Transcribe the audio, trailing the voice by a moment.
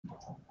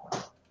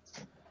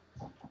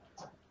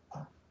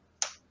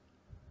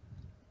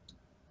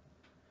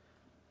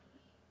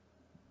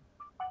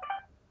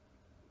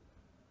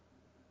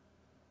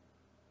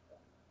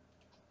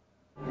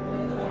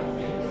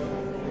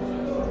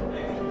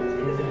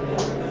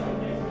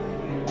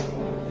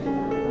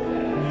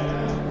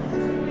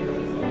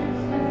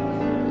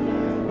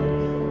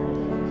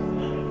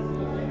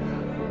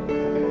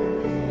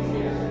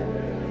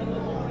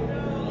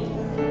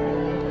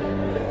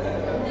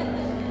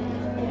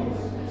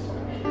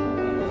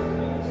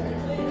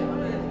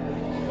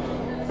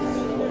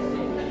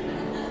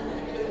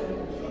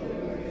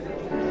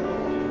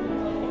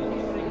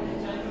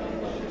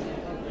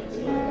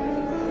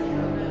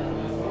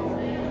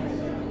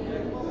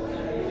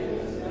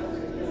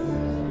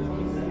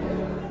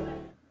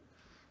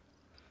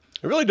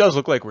It really does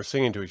look like we're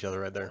singing to each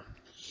other right there.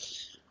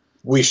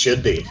 We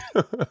should be.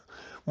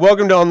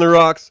 Welcome to On the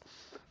Rocks.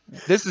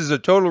 This is a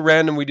total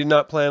random. We did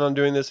not plan on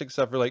doing this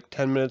except for like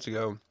 10 minutes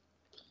ago.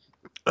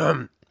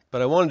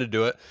 But I wanted to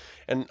do it,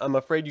 and I'm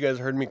afraid you guys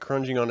heard me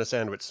crunching on a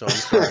sandwich, so I'm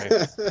sorry.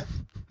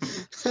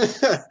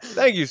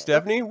 Thank you,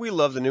 Stephanie. We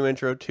love the new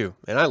intro, too.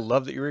 And I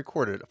love that you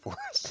recorded it for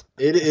us.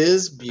 It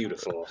is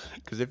beautiful.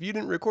 Because if you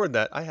didn't record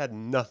that, I had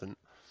nothing.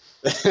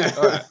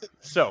 All right.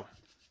 So,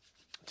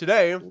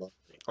 today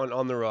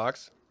on the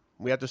Rocks,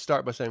 we have to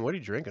start by saying, what are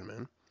you drinking,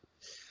 man?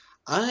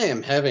 I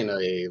am having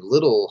a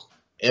little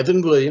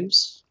Evan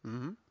Williams.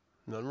 Mm-hmm.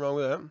 Nothing wrong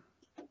with that.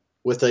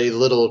 With a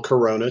little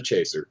Corona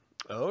chaser.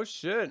 Oh,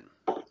 shit.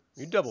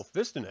 You're double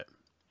fisting it.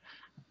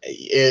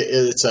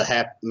 It's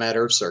a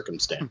matter of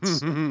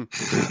circumstance.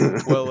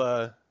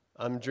 Well,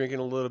 I'm drinking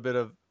a little bit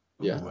of...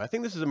 Yeah. I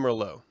think this is a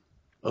Merlot.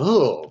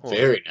 Oh,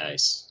 very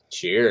nice.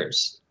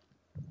 Cheers.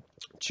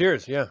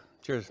 Cheers, yeah.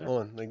 Cheers.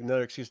 Hold on. Like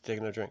another excuse to take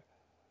another drink.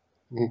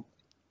 Mm.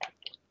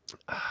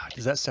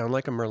 Does that sound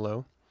like a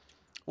Merlot?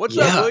 What's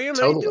Yeah, up, William?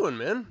 totally. How you doing,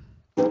 man?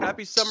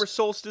 Happy summer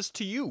solstice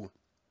to you.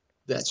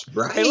 That's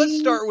right. Hey, let's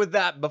start with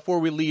that before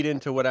we lead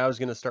into what I was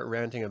going to start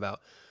ranting about.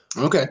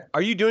 Okay.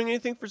 Are you doing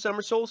anything for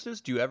summer solstice?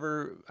 Do you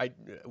ever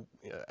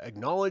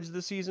acknowledge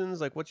the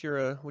seasons? Like, what's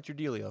your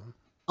dealio?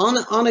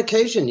 On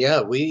occasion,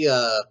 yeah, we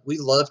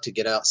love to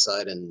get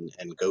outside and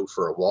go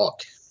for a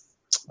walk,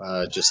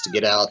 just to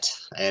get out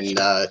and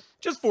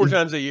just 4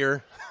 times a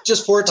year.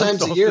 Just 4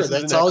 times a year.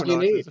 That's all you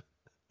need, equinoxes.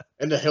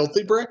 and a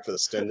healthy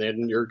breakfast, and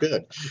then you're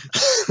good.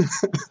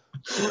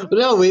 But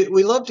no,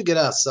 we love to get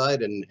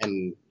outside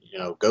and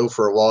go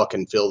for a walk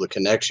and feel the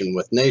connection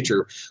with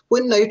nature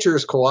when nature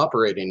is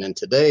cooperating. And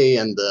today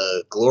in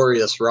the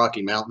glorious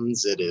Rocky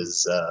Mountains, it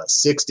is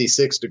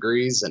 66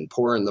 degrees and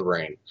pouring the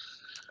rain.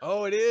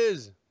 Oh, it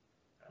is.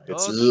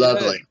 It's Oh,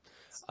 lovely. shit.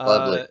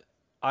 Lovely.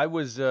 I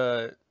was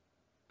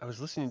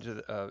listening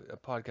to a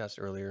podcast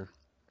earlier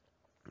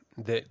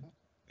that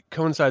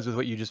coincides with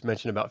what you just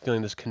mentioned about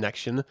feeling this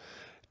connection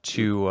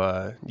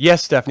to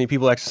yes, Stephanie,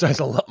 people exercise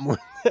a lot more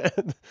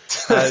than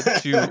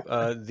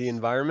to the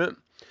environment.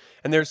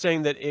 And they're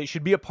saying that it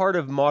should be a part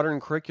of modern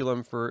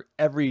curriculum for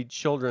every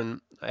child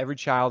in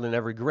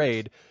every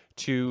grade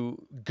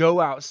to go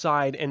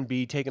outside and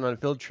be taken on a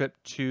field trip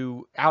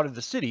out of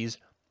the cities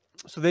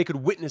so they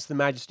could witness the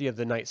majesty of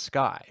the night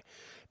sky.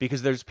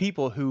 Because there's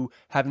people who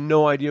have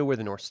no idea where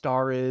the North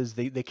Star is.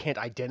 They can't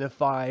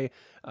identify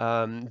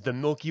the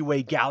Milky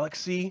Way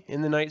galaxy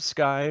in the night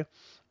sky.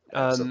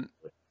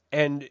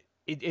 And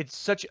it's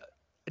such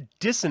a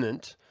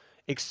dissonant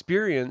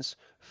experience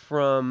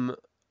from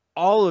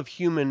all of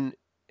human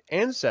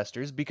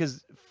ancestors,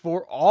 because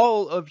for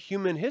all of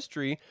human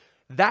history,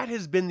 that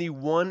has been the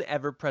one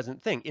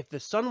ever-present thing. If the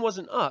sun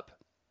wasn't up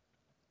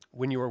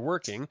when you were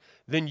working,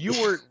 then you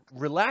were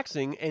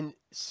relaxing and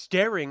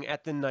staring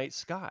at the night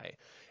sky.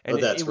 And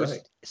it was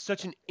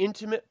such an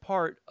intimate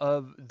part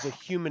of the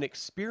human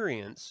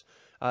experience,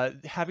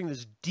 having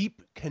this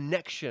deep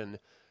connection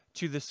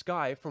to the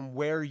sky from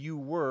where you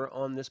were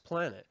on this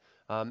planet.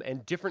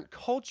 And different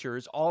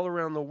cultures all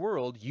around the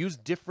world use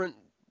different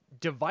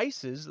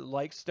devices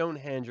like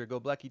Stonehenge or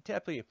Göbekli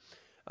Tepe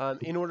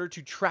in order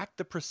to track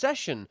the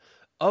precession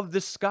of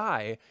the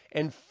sky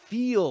and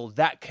feel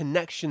that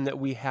connection that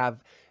we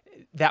have,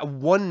 that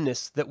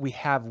oneness that we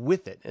have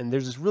with it. And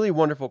there's this really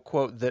wonderful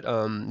quote that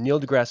Neil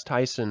deGrasse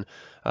Tyson,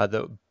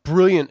 the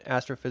brilliant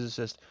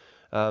astrophysicist,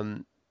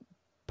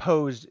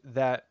 posed,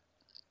 that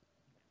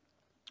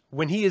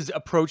when he is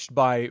approached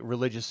by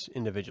religious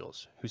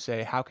individuals who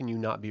say, how can you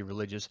not be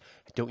religious?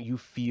 Don't you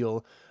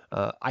feel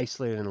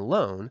isolated and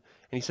alone?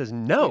 And he says,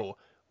 no,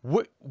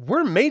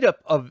 we're made up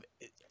of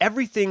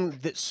everything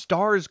that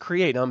stars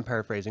create. I'm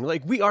paraphrasing.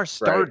 Like, we are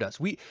stardust.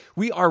 Right.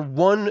 We are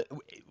one.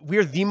 We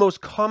are the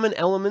most common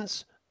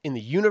elements in the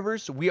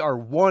universe. We are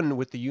one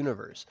with the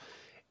universe.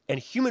 And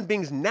human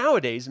beings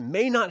nowadays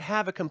may not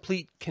have a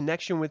complete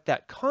connection with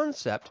that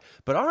concept,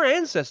 but our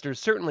ancestors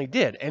certainly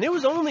did. And it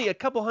was only a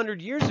couple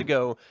hundred years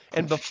ago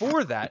and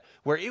before that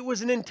where it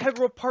was an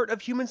integral part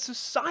of human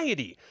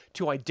society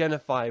to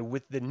identify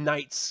with the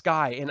night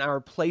sky and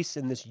our place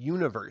in this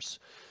universe.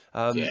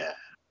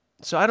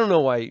 So I don't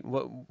know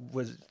what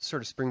was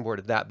sort of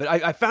springboarded that, but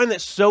I found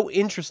that so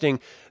interesting,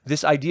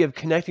 this idea of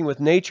connecting with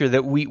nature,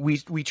 that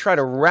we try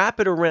to wrap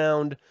it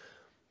around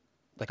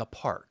like a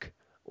park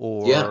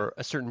or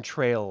a certain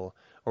trail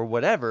or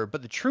whatever.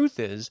 But the truth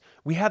is,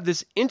 we have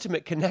this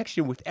intimate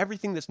connection with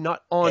everything that's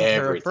not on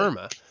terra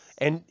firma.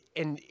 And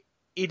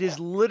it is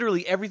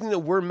literally everything that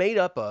we're made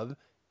up of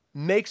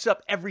makes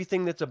up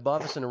everything that's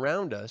above us and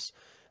around us.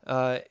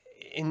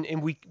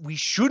 And we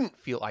shouldn't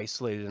feel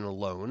isolated and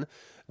alone.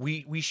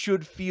 We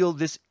should feel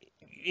this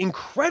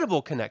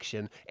incredible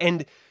connection,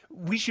 and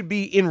we should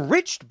be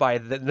enriched by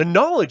the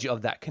knowledge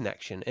of that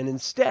connection. And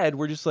instead,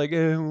 we're just like,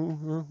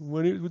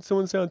 what would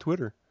someone say on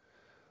Twitter?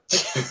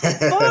 Like,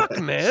 fuck,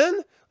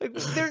 man. Like,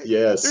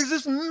 there's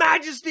this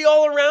majesty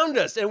all around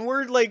us, and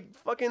we're like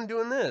fucking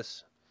doing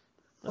this.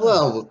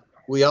 Well,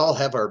 we all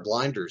have our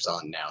blinders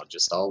on now,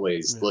 just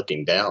always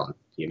looking down.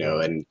 you know,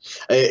 and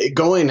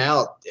going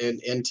out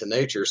into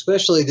nature,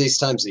 especially these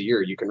times of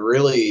year, you can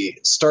really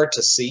start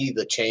to see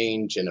the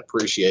change and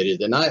appreciate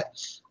it. And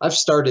I've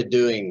started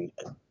doing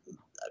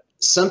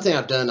something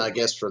I've done, I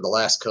guess, for the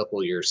last couple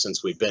of years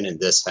since we've been in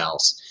this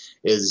house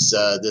is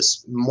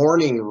this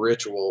morning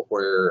ritual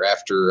where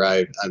after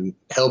I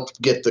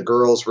helped get the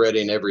girls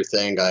ready and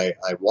everything, I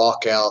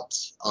walk out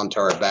onto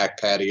our back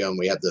patio and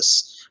we have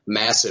this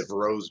massive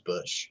rose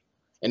bush.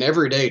 And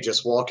every day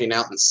just walking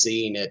out and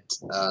seeing it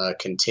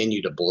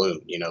continue to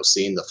bloom, you know,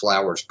 seeing the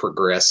flowers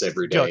progress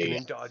every Ducking day.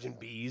 and dodging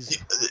bees.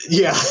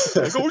 Yeah.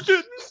 Like, oh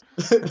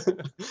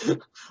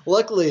shit.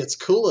 Luckily, it's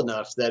cool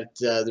enough that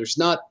there's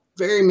not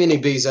very many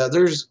bees out.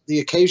 There's the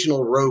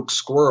occasional rogue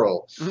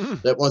squirrel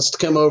that wants to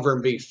come over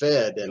and be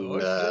fed.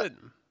 And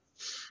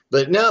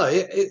but no,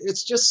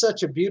 it's just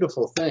such a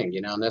beautiful thing,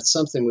 you know, and that's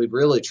something we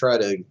really try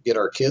to get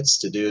our kids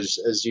to do,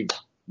 as you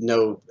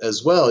know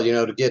as well, you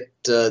know, to get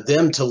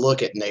them to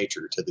look at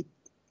nature, to the,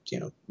 you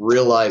know,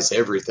 realize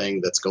everything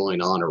that's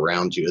going on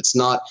around you. It's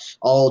not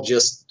all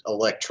just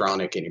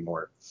electronic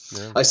anymore.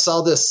 Yeah. I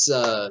saw this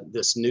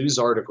this news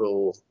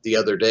article the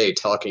other day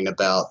talking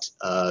about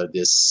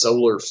this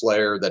solar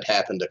flare that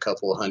happened a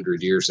couple of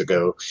 100 years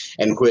ago,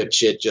 in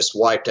which it just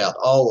wiped out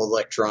all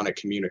electronic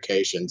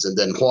communications. And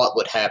then what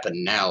would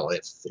happen now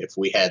if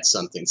we had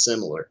something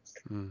similar?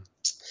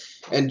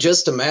 And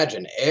just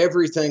imagine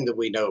everything that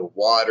we know,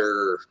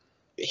 water,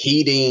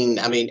 heating,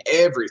 I mean,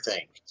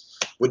 everything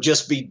would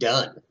just be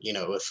done, you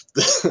know, if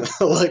the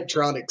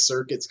electronic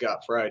circuits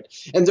got fried.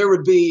 And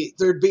there'd be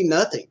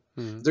nothing.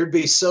 There'd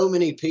be so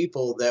many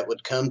people that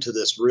would come to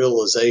this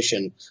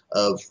realization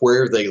of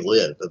where they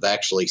live, of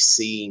actually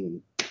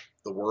seeing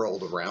the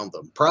world around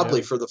them,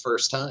 probably for the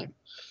first time.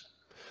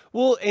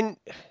 Well, and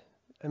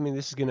I mean,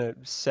 this is going to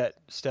set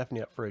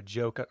Stephanie up for a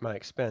joke at my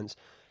expense.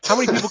 How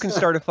many people can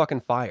start a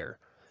fucking fire?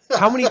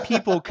 How many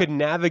people could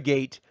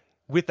navigate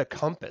with a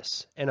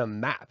compass and a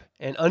map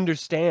and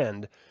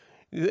understand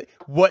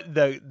what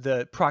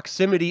the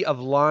proximity of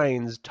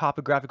lines,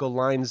 topographical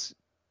lines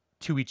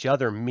to each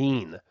other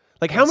mean?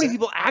 Like, how many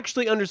people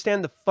actually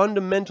understand the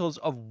fundamentals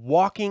of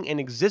walking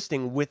and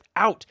existing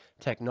without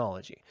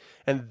technology?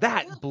 And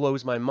that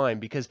blows my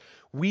mind, because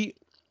we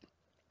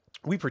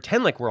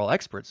pretend like we're all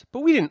experts,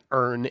 but we didn't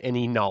earn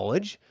any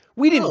knowledge.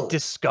 We didn't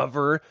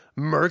discover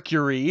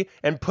mercury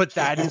and put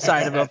that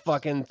inside of a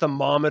fucking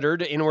thermometer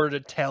in order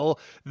to tell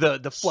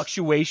the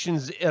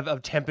fluctuations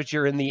of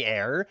temperature in the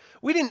air.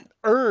 We didn't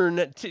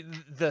earn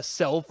the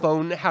cell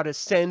phone how to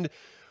send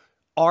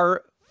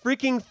our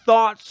freaking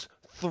thoughts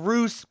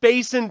through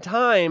space and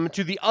time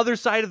to the other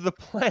side of the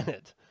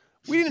planet.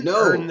 We didn't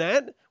earn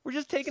that. We're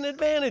just taking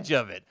advantage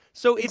of it.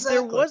 So if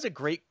there was a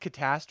great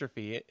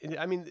catastrophe,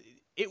 I mean,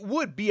 it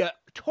would be a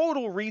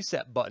total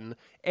reset button,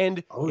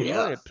 and in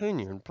my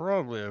opinion,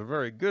 probably a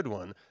very good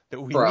one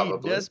that we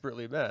need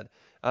desperately bad.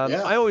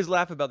 I always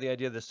laugh about the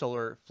idea of the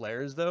solar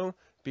flares, though,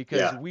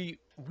 because we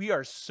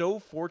are so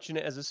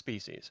fortunate as a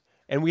species,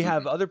 and we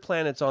have other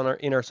planets on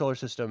in our solar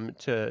system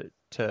to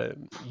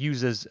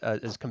use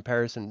as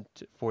comparison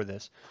for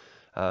this.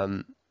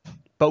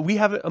 But we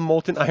have a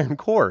molten iron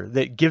core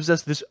that gives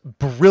us this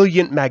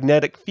brilliant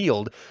magnetic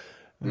field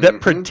that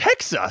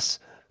protects us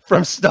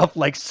from stuff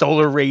like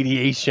solar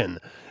radiation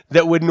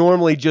that would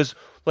normally just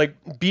like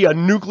be a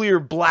nuclear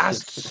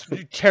blast,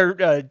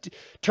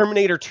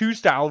 Terminator 2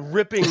 style,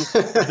 ripping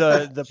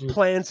the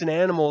plants and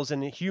animals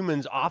and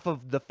humans off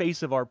of the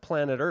face of our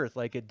planet Earth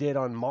like it did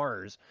on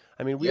Mars.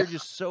 I mean, we are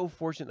just so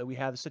fortunate that we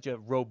have such a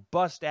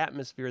robust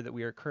atmosphere that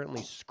we are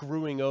currently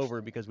screwing over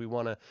because we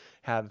want to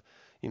have,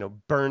 you know,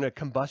 burn a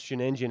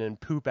combustion engine and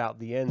poop out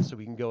the end so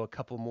we can go a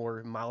couple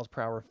more miles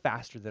per hour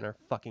faster than our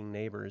fucking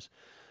neighbors.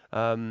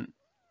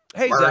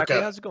 Hey,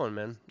 Zachary, how's it going,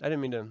 man? I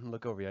didn't mean to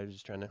look over you. I was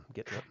just trying to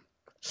get to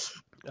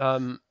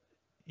it.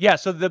 Yeah,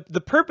 so the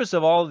purpose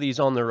of all of these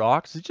on the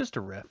rocks is just a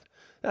riff.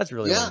 That's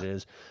really what it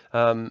is.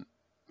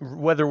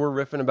 Whether we're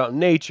riffing about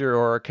nature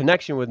or our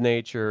connection with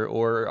nature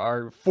or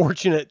our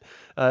fortunate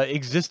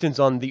existence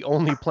on the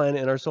only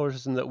planet in our solar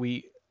system that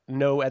we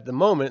know at the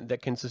moment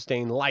that can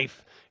sustain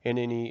life in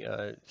any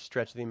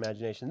stretch of the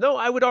imagination. Though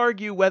I would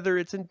argue whether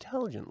it's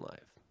intelligent life.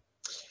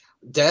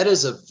 That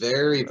is a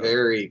very,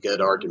 very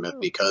good argument,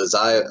 because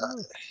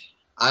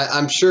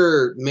I'm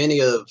sure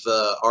many of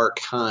our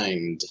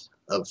kind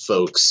of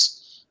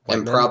folks,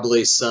 and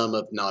probably some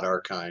of not our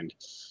kind,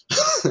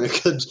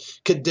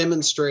 could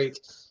demonstrate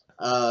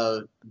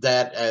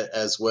that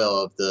as well,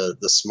 of the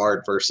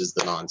smart versus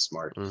the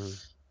non-smart.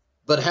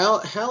 But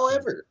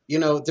however, you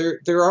know,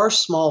 there are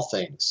small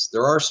things.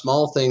 There are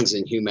small things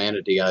in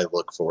humanity I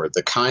look for.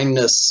 The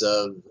kindness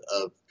of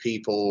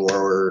people,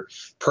 or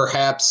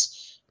perhaps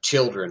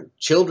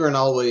children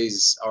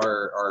always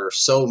are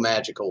so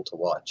magical to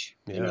watch.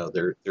 You know,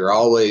 they're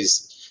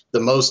always the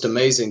most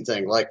amazing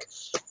thing. Like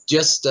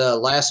just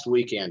last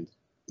weekend,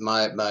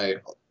 my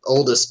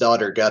oldest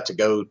daughter got to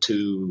go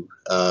to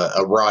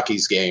a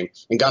Rockies game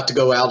and got to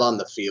go out on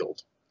the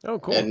field. Oh,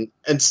 cool.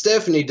 And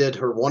Stephanie did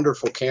her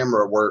wonderful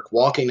camera work,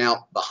 walking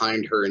out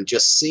behind her and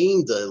just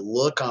seeing the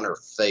look on her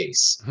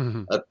face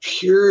of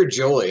pure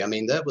joy. I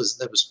mean, that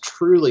was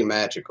truly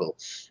magical.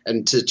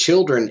 And to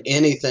children,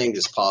 anything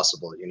is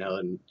possible, you know.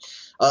 And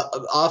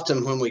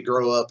often when we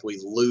grow up, we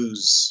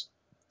lose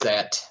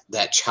that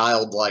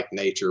childlike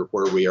nature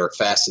where we are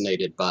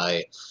fascinated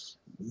by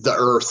the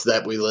earth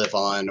that we live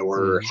on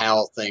or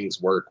how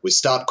things work. We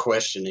stop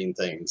questioning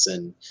things,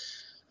 and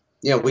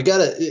you know, we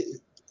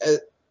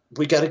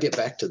gotta get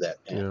back to that.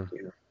 Man, Yeah.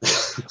 you know?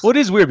 Well, it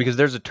is weird because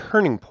there's a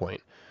turning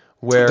point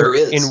where There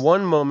is. in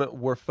one moment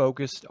we're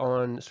focused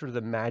on sort of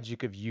the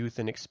magic of youth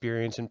and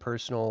experience and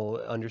personal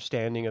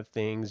understanding of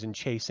things and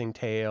chasing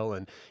tail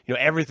and, you know,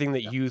 everything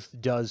that youth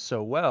does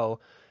so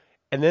well.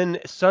 And then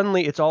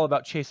suddenly it's all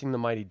about chasing the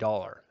mighty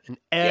dollar and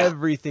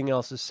everything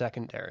else is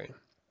secondary.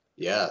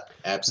 Yeah,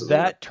 absolutely.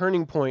 That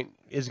turning point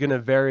is going to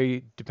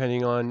vary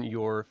depending on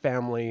your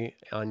family,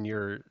 on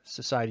your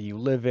society you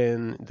live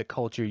in, the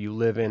culture you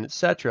live in,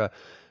 etc.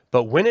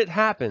 But when it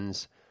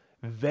happens,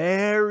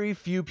 very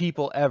few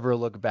people ever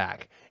look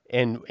back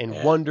and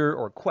wonder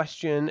or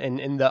question.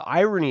 And the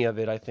irony of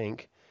it, I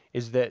think,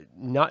 is that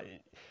not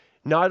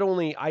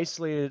only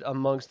isolated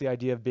amongst the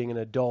idea of being an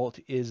adult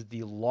is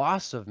the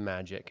loss of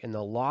magic and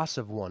the loss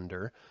of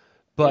wonder,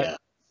 but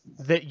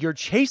that you're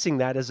chasing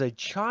that as a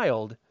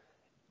child.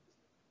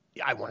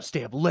 I want to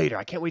stay up later.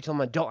 I can't wait till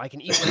I'm an adult. I can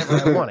eat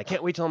whatever I want. I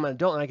can't wait till I'm an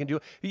adult and I can do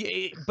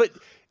it. But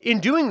in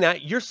doing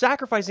that, you're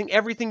sacrificing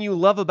everything you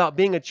love about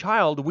being a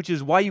child, which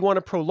is why you want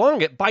to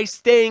prolong it by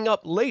staying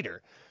up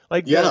later.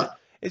 Like,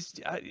 it's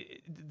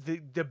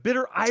the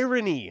bitter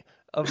irony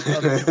of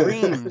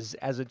dreams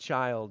as a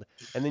child.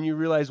 And then you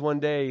realize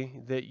one day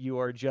that you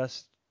are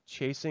just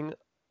chasing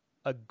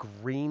a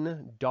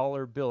green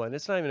dollar bill. And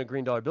it's not even a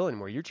green dollar bill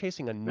anymore. You're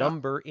chasing a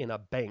number in a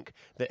bank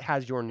that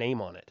has your name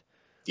on it.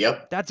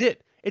 Yep. That's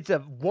it. It's a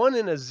 1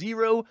 and a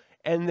 0,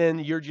 and then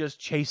you're just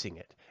chasing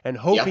it and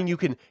hoping you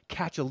can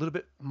catch a little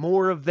bit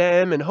more of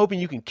them and hoping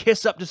you can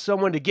kiss up to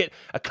someone to get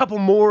a couple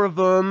more of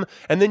them,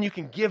 and then you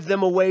can give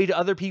them away to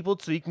other people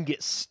so you can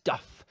get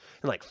stuff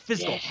and like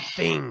physical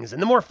things.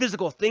 And the more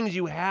physical things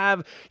you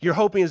have, you're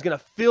hoping is going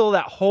to fill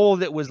that hole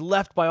that was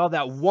left by all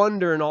that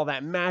wonder and all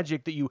that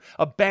magic that you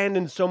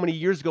abandoned so many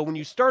years ago when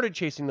you started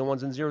chasing the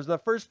 1s and 0s in the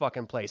first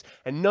fucking place.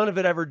 And none of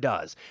it ever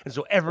does. And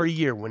so every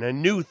year when a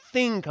new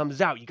thing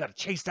comes out, you got to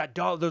chase that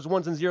those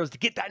 1s and 0s to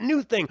get that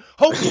new thing,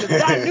 hoping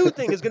that new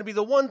thing is going to be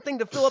the one thing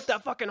to fill up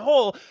that fucking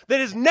hole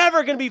that is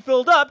never going to be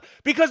filled up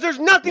because there's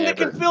nothing that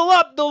can fill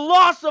up the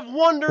loss of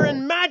wonder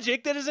and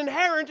magic that is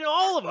inherent in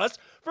all of us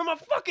from a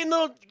fucking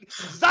little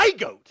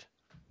zygote.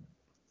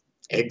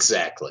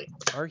 Exactly.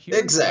 Are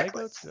humans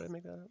exactly. zygotes? Did I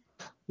make that up?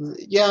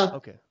 Yeah.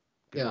 Okay.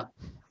 Yeah.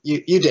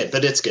 You did,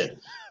 but it's good.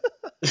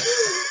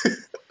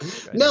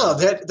 No,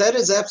 that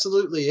is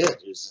absolutely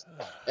it.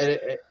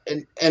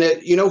 And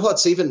it, you know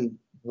what's even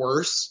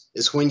worse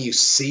is when you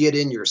see it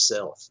in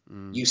yourself.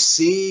 You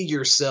see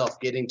yourself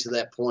getting to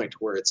that point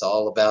where it's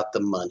all about the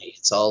money.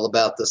 It's all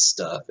about the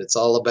stuff. It's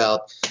all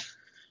about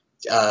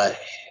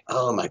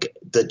oh my God,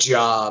 the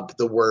job,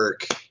 the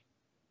work.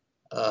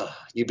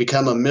 You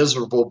become a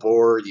miserable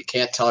bore. You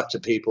can't talk to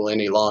people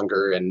any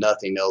longer, and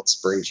nothing else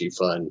brings you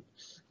fun.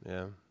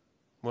 Yeah.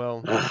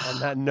 Well, on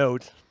that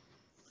note,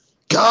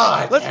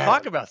 God, let's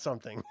talk about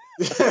something.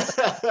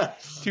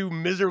 Two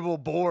miserable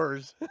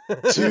bores.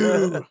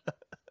 Two.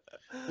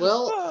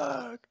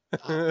 Well,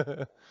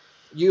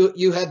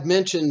 you had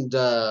mentioned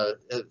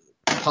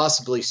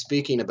possibly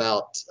speaking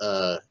about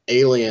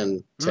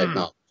alien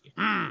technology.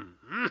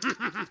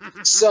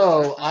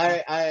 So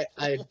I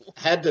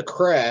had to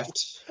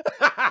craft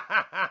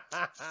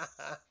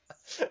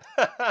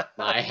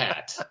my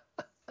hat.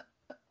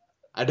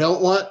 I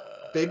don't want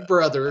Big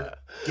Brother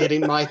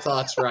getting my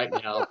thoughts right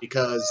now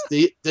because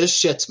this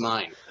shit's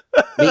mine.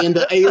 Me and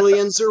the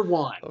aliens are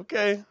one.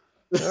 Okay.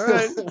 All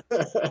right.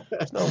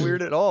 It's not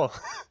weird at all.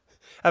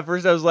 At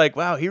first I was like,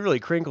 wow, he really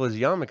crinkled his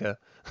yarmulke.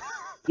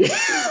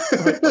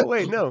 Like, oh,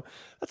 wait, no.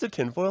 That's a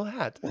tinfoil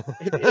hat.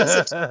 It is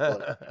a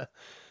tinfoil.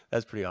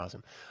 That's pretty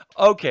awesome.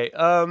 Okay.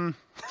 I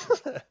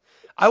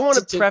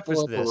want to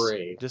preface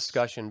this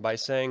discussion by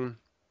saying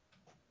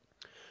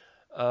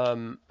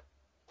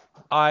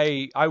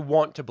I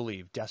want to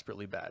believe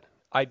desperately bad.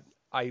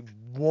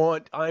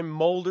 I'm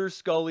Mulder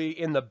Scully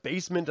in the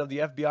basement of the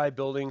FBI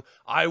building.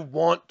 I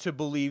want to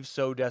believe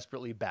so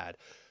desperately bad.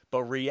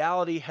 But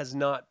reality has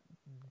not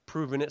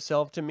proven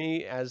itself to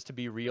me as to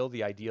be real,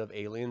 the idea of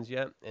aliens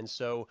yet. And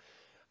so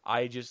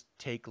I just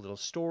take little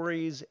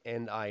stories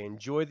and I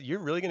enjoy. You're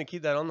really going to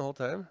keep that on the whole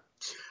time?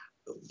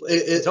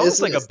 It's almost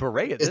like a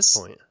beret at this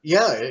point.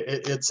 Yeah,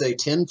 it's a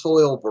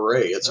tinfoil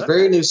beret. It's a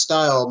very new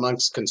style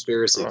amongst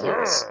conspiracy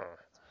theorists.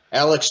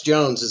 Alex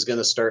Jones is going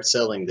to start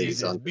selling these.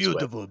 This is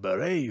beautiful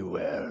beret you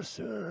wear,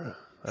 sir.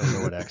 I don't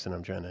know what accent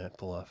I'm trying to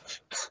pull off.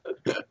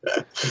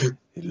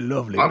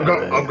 Lovely. I'm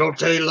going to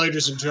tell you,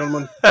 ladies and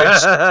gentlemen,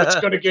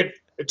 it's going to get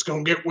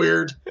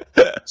weird.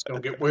 It's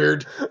going to get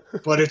weird,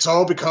 but it's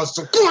all because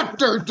the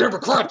goddamn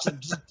Democrats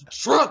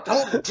drop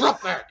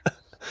that.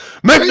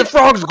 Make the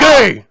frogs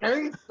gay.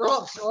 Hey,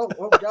 frogs. Oh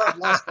God,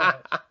 lost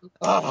that.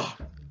 Ah,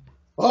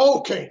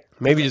 okay.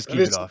 Maybe just keep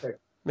it It's off. okay.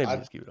 Maybe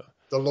just keep it off.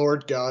 The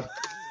Lord God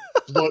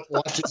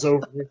watches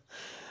over you.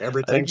 I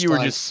Everything's think you were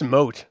fine. just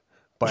smote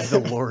by the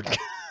Lord.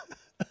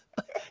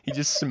 He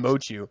just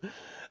smote you.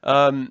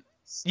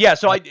 Yeah,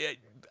 so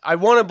I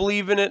want to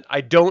believe in it.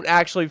 I don't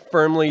actually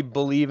firmly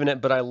believe in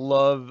it, but I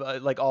love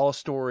like all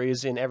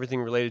stories and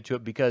everything related to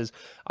it because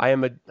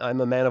I'm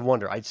a man of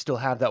wonder. I still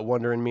have that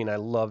wonder in me, and I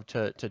love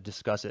to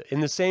discuss it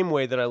in the same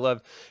way that I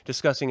love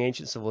discussing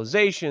ancient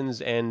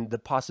civilizations and the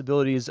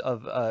possibilities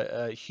of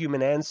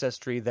human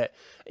ancestry that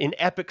in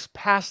epochs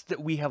past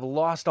that we have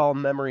lost all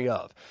memory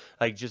of,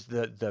 like just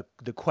the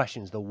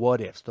questions, the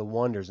what ifs, the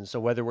wonders. And so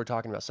whether we're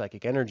talking about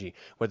psychic energy,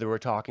 whether we're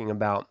talking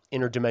about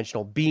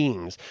interdimensional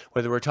beings,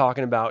 whether we're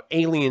talking about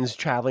aliens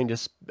traveling to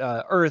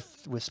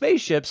Earth with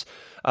spaceships,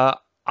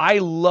 I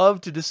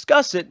love to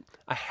discuss it.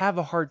 I have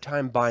a hard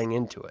time buying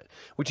into it,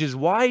 which is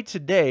why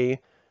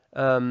today,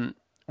 well,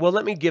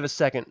 let me give a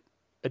second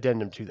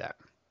addendum to that.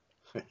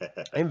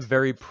 I am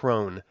very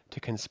prone to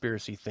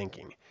conspiracy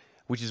thinking,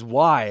 which is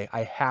why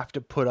I have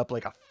to put up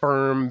like a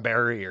firm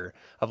barrier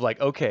of like,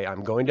 okay,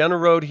 I'm going down a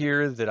road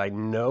here that I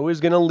know is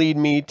going to lead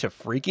me to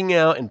freaking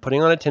out and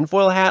putting on a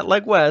tinfoil hat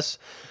like Wes.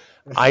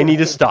 I need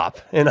to stop,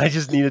 and I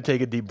just need to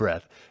take a deep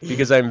breath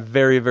because I'm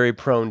very, very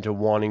prone to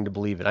wanting to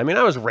believe it. I mean,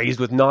 I was raised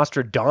with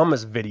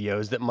Nostradamus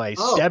videos that my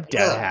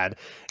stepdad had,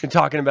 and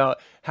talking about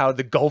how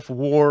the Gulf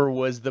War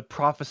was the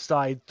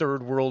prophesied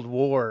Third World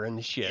War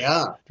and shit.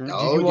 Yeah. Did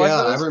Oh, you watch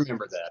yeah. those? I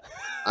remember that.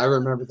 I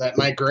remember that.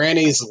 My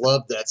grannies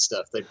loved that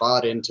stuff. They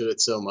bought into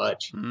it so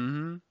much.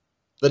 Mm-hmm.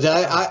 But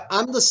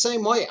I'm the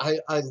same way.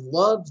 I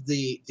love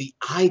the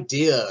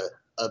idea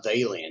of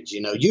aliens.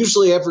 You know,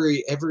 usually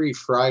every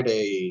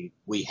Friday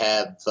we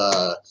have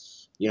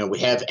we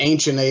have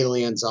Ancient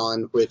Aliens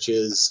on, which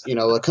is, you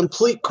know, a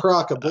complete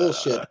crock of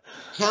bullshit.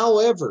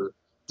 However,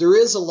 there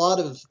is a lot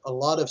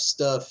of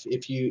stuff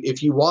if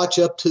you watch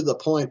up to the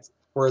point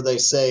where they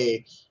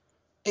say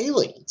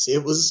aliens.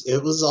 It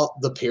was all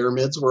the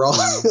pyramids were all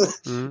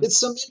it's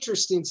some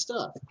interesting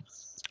stuff.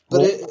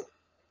 But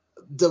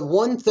the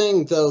one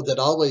thing though that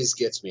always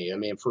gets me, I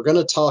mean, if we're going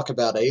to talk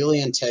about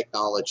alien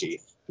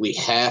technology, we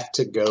have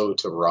to go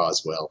to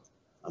Roswell.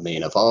 I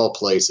mean, of all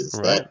places.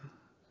 Right.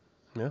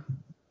 Yeah.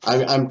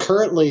 I'm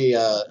currently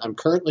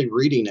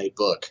reading a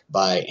book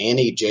by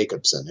Annie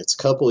Jacobson. It's a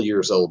couple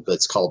years old, but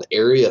it's called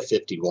Area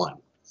 51.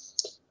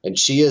 And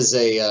she's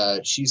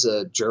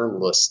a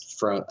journalist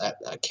from,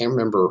 I can't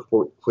remember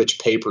which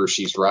paper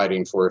she's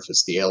writing for, if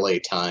it's the LA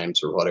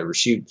Times or whatever.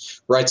 She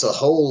writes a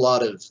whole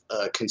lot of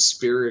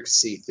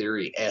conspiracy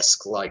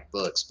theory-esque like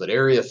books, but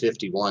Area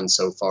 51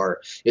 so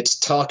far, it's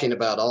talking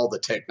about all the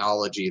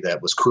technology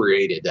that was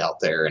created out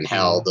there and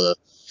how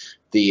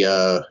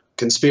the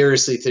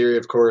conspiracy theory,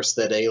 of course,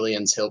 that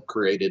aliens helped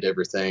created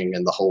everything,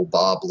 and the whole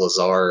Bob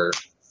Lazar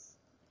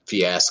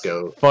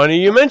fiasco.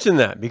 Funny you mentioned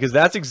that because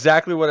that's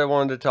exactly what I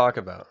wanted to talk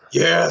about.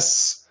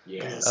 Yes.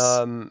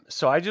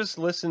 So I just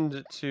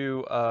listened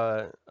to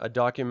a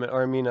document,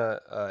 or I mean,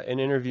 an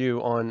interview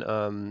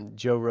on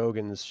Joe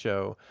Rogan's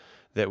show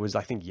that was,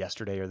 I think,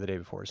 yesterday or the day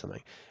before or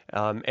something,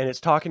 and it's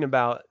talking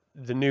about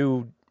the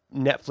new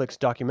Netflix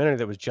documentary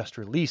that was just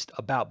released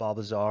about Bob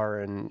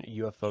Lazar and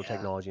UFO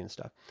technology and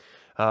stuff.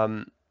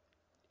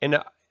 And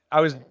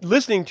I was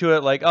listening to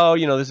it like, oh,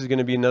 you know, this is going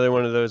to be another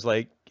one of those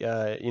like,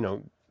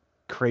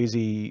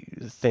 crazy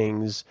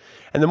things.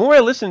 And the more I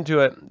listened to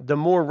it, the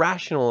more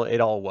rational it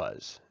all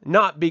was.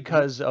 Not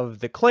because of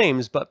the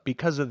claims, but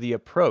because of the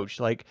approach.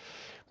 Like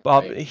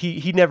Bob,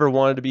 he never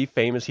wanted to be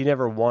famous. He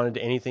never wanted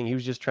anything. He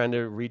was just trying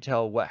to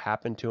retell what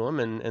happened to him,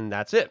 and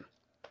that's it.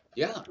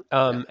 Yeah.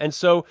 And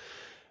so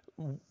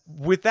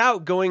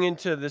without going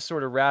into this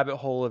sort of rabbit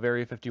hole of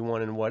Area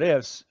 51 and what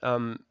ifs,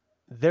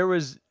 there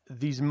was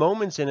these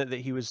moments in it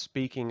that he was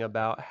speaking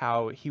about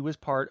how he was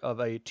part of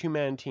a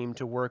two-man team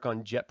to work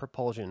on jet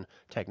propulsion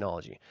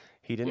technology.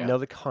 He didn't know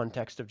the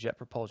context of jet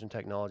propulsion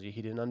technology.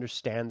 He didn't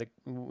understand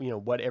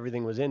what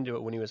everything was into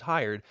it when he was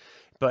hired,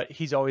 but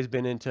he's always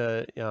been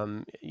into,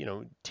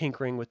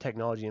 tinkering with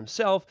technology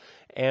himself.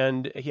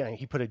 And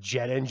he put a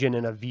jet engine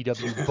in a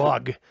VW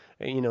Bug,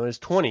 in his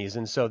 20s.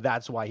 And so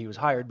that's why he was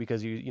hired,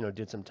 because he,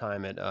 did some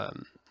time at,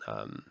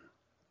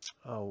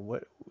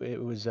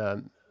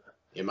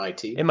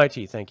 MIT.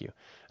 MIT, thank you.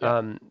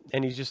 Yeah.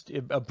 And he's just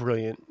a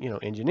brilliant,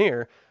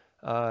 engineer.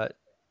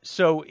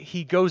 So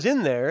he goes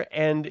in there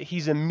and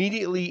he's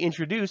immediately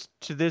introduced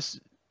to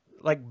this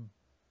like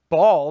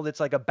ball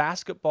that's like a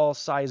basketball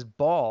sized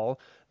ball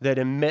that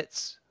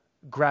emits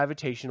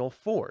gravitational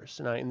force.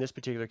 And in this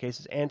particular case,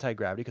 it's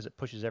anti-gravity because it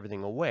pushes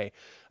everything away.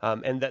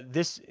 And that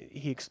this,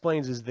 he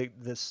explains, is the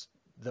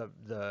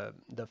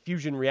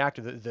fusion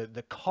reactor,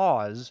 the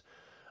cause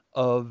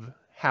of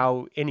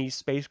how any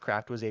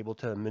spacecraft was able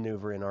to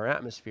maneuver in our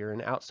atmosphere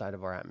and outside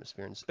of our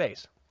atmosphere in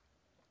space.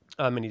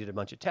 And he did a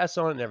bunch of tests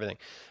on it and everything.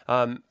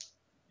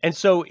 And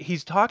so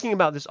he's talking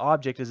about this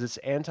object as this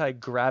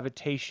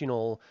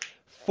anti-gravitational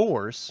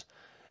force.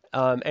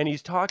 And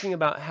he's talking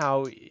about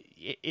how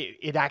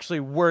it actually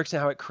works and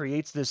how it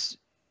creates this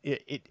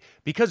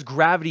because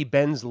gravity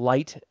bends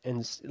light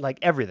and like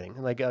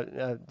everything, like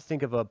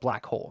think of a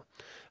black hole.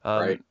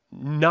 Right.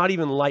 Not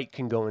even light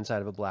can go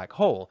inside of a black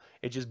hole.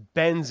 It just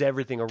bends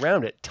everything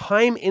around it.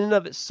 Time in and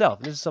of itself,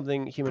 and this is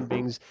something human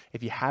beings,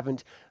 if you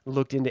haven't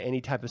looked into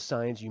any type of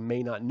science, you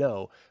may not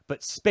know,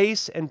 but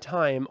space and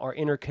time are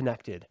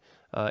interconnected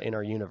in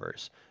our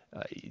universe.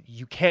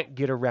 You can't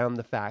get around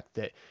the fact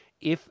that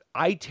if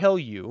I tell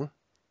you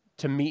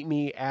to meet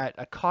me at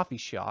a coffee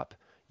shop,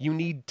 you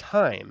need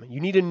time. You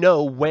need to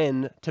know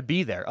when to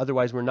be there.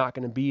 Otherwise, we're not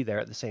going to be there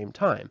at the same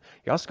time.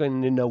 You're also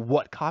going to know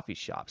what coffee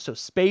shop. So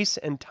space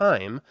and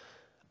time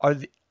are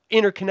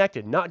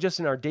interconnected, not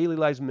just in our daily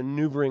lives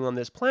maneuvering on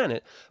this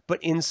planet,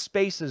 but in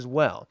space as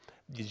well.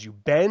 As you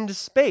bend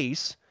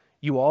space,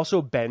 you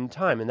also bend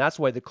time. And that's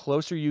why the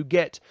closer you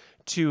get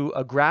to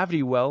a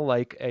gravity well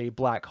like a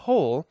black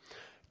hole,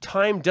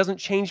 time doesn't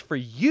change for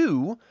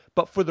you,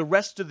 but for the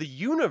rest of the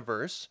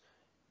universe,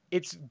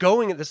 it's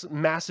going at this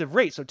massive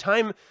rate. So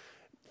time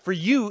for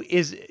you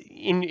is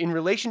in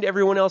relation to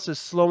everyone else is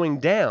slowing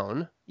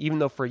down, even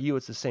though for you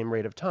it's the same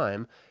rate of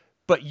time.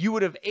 But you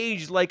would have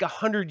aged like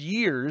 100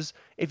 years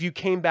if you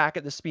came back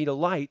at the speed of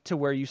light to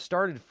where you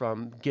started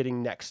from,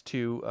 getting next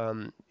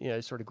to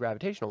sort of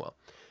gravitational well.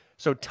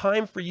 So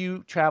time for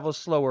you travels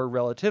slower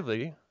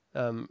relatively.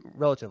 But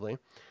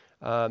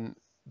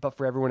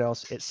for everyone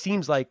else, it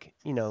seems like,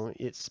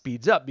 it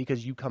speeds up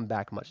because you come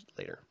back much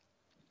later.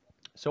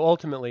 So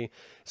ultimately,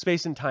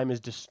 space and time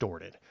is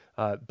distorted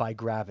by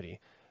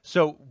gravity.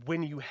 So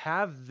when you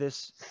have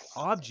this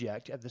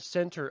object at the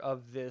center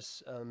of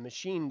this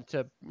machine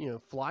to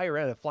fly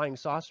around, a flying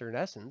saucer in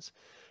essence,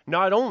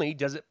 not only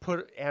does it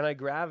put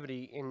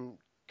anti-gravity in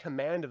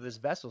command of this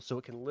vessel so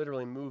it can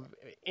literally move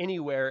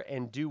anywhere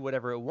and do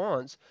whatever it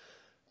wants,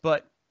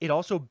 but it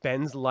also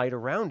bends light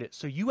around it.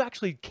 So you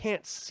actually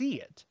can't see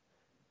it.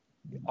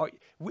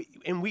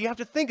 And we have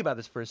to think about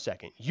this for a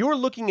second. You're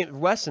looking at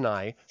Wes and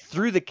I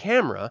through the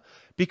camera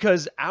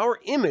because our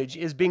image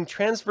is being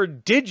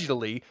transferred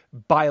digitally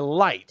by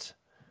light.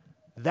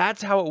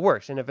 That's how it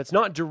works. And if it's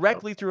not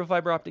directly through a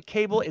fiber optic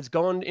cable, it's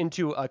gone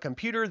into a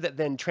computer that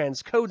then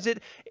transcodes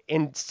it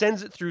and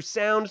sends it through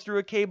sound through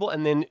a cable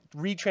and then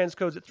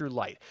retranscodes it through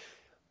light.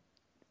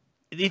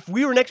 If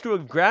we were next to a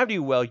gravity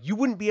well, you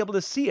wouldn't be able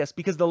to see us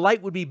because the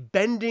light would be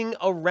bending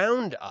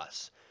around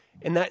us.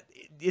 And that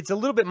it's a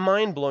little bit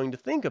mind-blowing to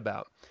think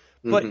about.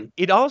 But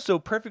it also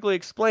perfectly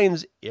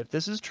explains, if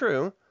this is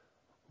true,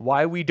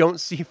 why we don't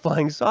see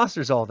flying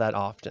saucers all that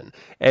often.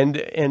 And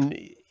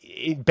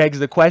it begs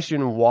the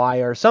question, why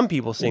are some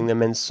people seeing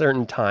them in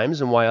certain times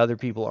and why other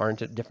people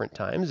aren't at different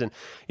times? And,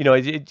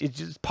 it's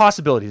just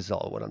possibilities is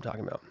all what I'm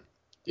talking about.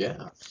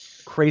 Yeah.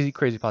 Crazy,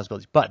 crazy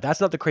possibilities. But that's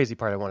not the crazy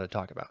part I want to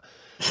talk about.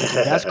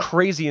 That's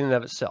crazy in and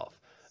of itself.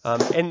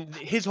 And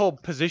his whole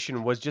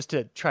position was just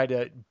to try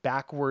to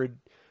backward...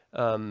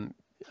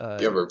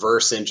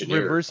 reverse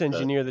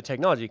engineer the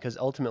technology, because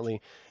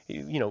ultimately,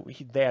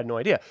 they had no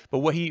idea. But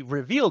what he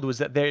revealed was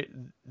that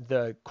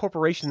the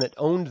corporation that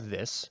owned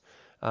this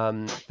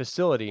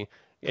facility,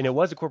 and it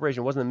was a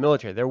corporation, it wasn't the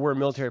military. There were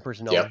military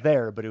personnel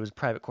there, but it was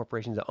private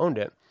corporations that owned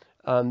it.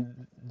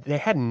 They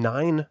had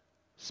 9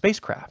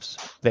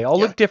 spacecrafts. They all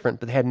looked different,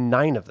 but they had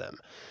 9 of them.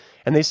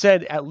 And they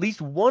said at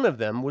least one of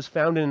them was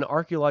found in an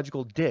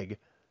archaeological dig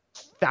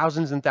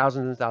thousands and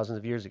thousands and thousands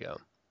of years ago.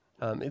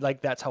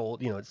 That's how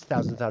old, it's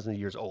thousands and thousands of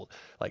years old.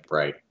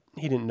 Right.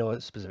 He didn't know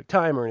a specific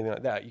time or anything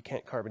like that. You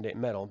can't carbon date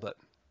metal, but,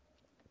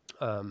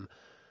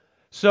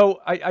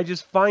 so I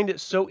just find it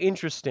so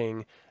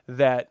interesting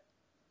that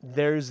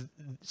there's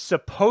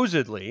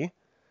supposedly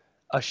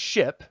a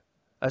ship,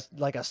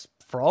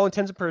 for all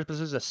intents and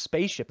purposes, a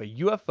spaceship, a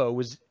UFO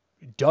was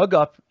dug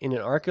up in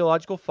an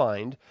archaeological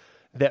find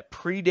that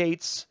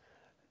predates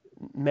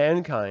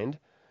mankind.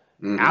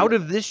 Out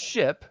of this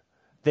ship,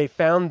 they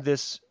found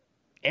this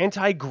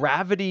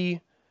anti-gravity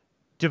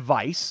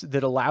device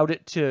that allowed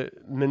it to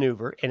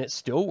maneuver, and it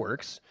still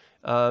works.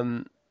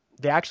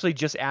 They actually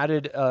just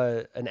added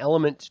an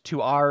element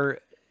to our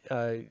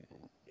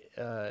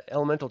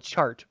elemental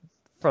chart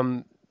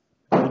from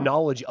the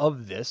knowledge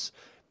of this,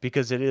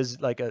 because it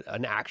is like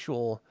an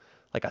actual,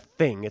 like a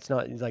thing. It's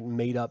not like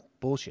made up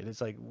bullshit.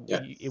 It's like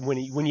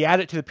when you add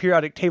it to the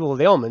periodic table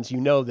of elements,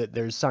 that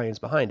there's science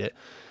behind it.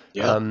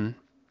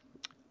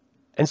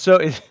 And so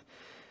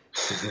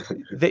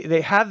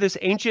they have this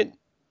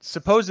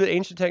supposed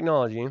ancient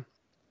technology,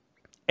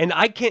 and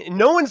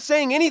no one's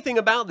saying anything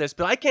about this,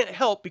 but I can't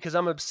help, because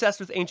I'm obsessed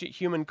with ancient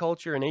human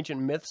culture and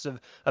ancient myths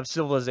of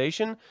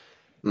civilization,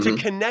 to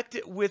connect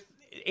it with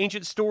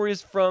ancient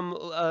stories from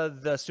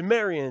the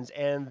Sumerians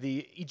and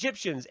the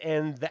Egyptians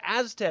and the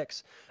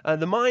Aztecs,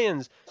 the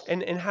Mayans,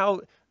 and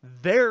how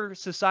their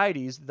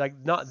societies,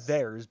 like not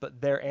theirs,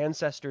 but their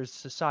ancestors'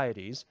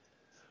 societies,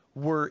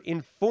 were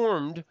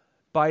informed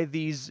by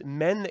these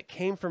men that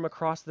came from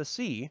across the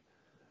sea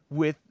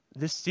with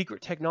this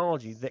secret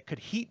technology that could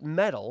heat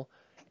metal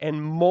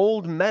and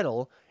mold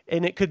metal,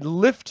 and it could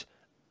lift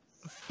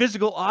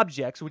physical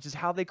objects, which is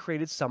how they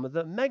created some of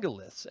the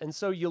megaliths. And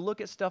so you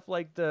look at stuff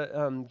like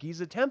the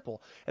Giza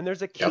temple, and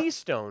there's a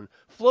keystone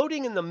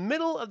floating in the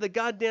middle of the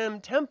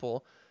goddamn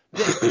temple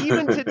that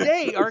even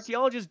today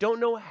archaeologists don't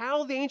know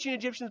how the ancient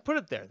Egyptians put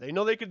it there. They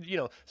know they could,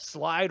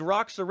 slide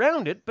rocks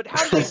around it, but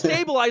how did they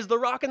stabilize the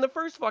rock in the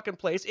first fucking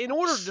place in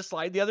order to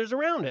slide the others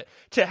around it,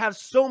 to have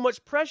so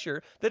much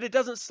pressure that it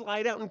doesn't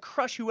slide out and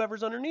crush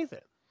whoever's underneath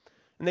it?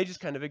 And they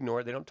just kind of ignore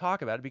it. They don't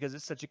talk about it because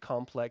it's such a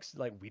complex,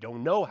 we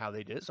don't know how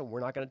they did it, so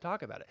we're not going to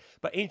talk about it.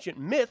 But ancient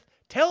myth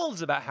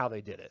tells about how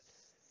they did it.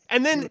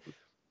 And then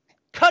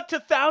cut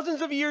to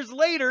thousands of years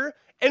later,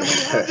 and we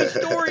have this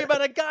story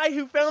about a guy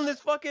who found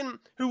this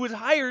who was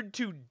hired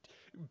to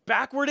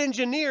backward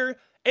engineer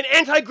an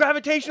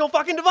anti-gravitational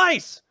fucking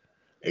device.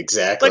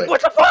 Exactly. Like,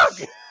 what the fuck?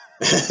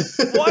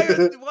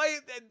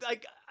 why,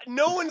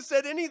 no one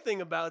said anything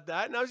about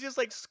that. And I was just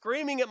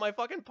screaming at my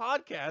fucking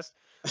podcast,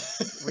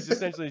 which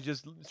essentially is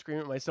just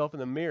screaming at myself in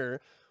the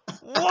mirror.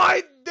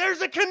 Why? There's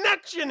a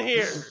connection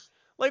here.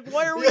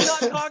 Why are we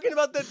not talking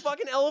about that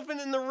fucking elephant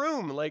in the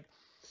room?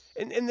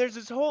 And there's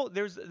this whole,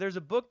 there's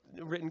a book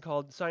written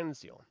called Sign and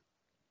Seal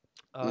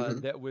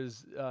that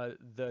was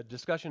the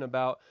discussion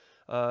about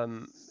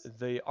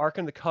the Ark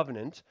and the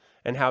Covenant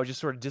and how it just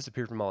sort of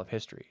disappeared from all of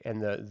history.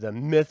 And the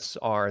myths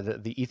are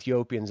that the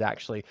Ethiopians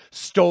actually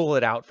stole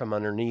it out from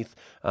underneath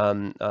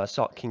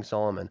King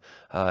Solomon.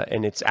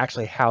 And it's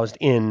actually housed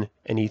in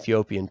an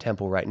Ethiopian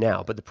temple right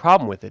now. But the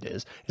problem with it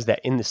is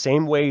that in the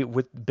same way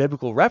with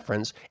biblical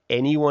reference,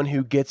 anyone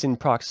who gets in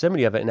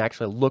proximity of it and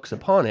actually looks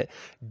upon it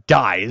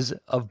dies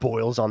of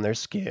boils on their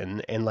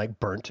skin and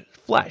burnt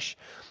flesh.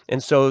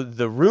 And so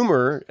the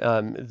rumor,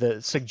 the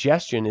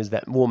suggestion is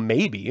that, well,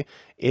 maybe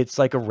it's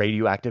like a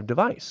radioactive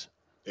device.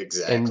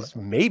 Exactly. And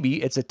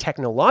maybe it's a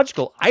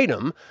technological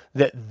item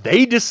that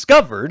they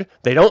discovered.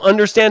 They don't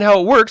understand how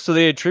it works, so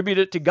they attribute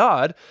it to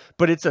God.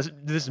 But it's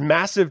this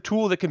massive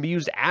tool that can be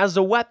used as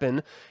a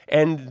weapon.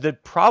 And the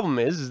problem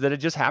is that it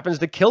just happens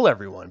to kill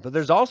everyone. But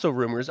there's also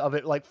rumors of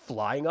it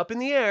flying up in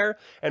the air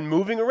and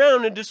moving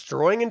around and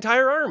destroying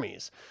entire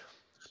armies.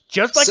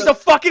 Just like the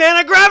fucking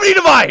anti-gravity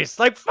device.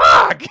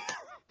 Fuck!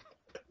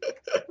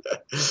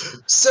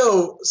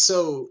 So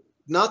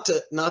not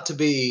to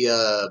be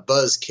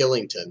Buzz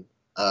Killington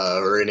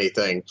or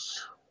anything,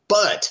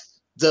 but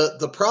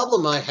the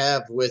problem I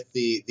have with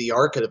the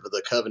Ark of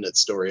the Covenant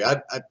story,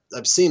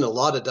 I've seen a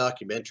lot of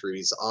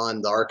documentaries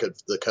on the Ark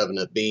of the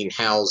Covenant being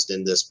housed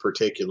in this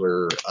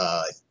particular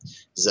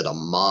is it a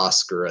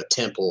mosque or a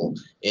temple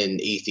in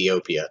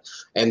Ethiopia,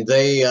 and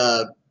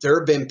there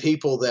have been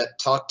people that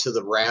talk to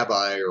the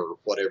rabbi or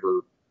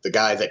whatever, the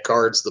guy that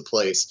guards the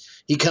place.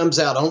 He comes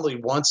out only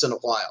once in a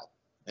while.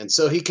 And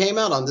so he came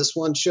out on this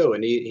one show,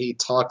 and he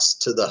talks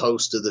to the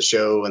host of the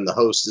show, and the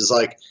host is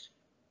like,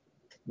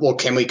 well,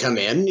 can we come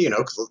in?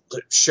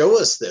 Show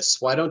us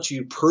this. Why don't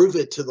you prove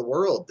it to the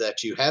world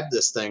that you have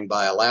this thing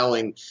by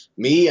allowing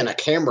me and a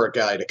camera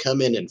guy to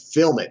come in and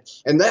film it?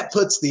 And that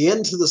puts the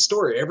end to the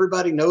story.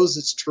 Everybody knows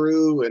it's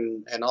true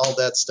and all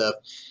that stuff.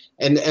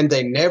 And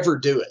they never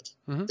do it.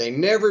 Mm-hmm. They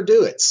never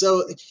do it.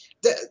 So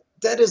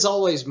that is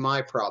always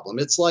my problem.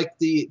 It's like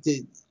the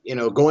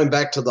going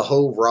back to the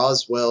whole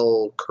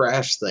Roswell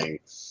crash thing.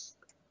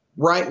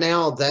 Right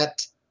now,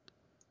 that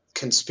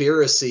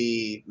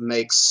conspiracy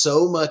makes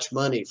so much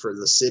money for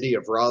the city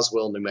of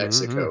Roswell, New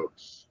Mexico,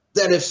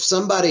 that if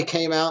somebody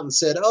came out and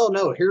said, oh,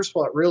 no, here's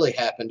what really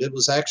happened. It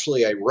was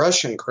actually a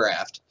Russian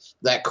craft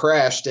that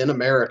crashed in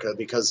America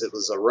because it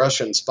was a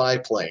Russian spy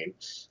plane.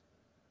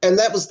 And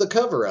that was the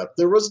cover-up.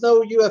 There was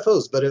no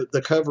UFOs, but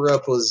the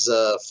cover-up was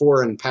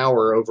foreign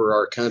power over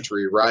our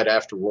country right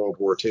after World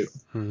War II.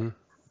 Mm-hmm.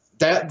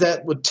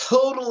 That would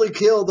totally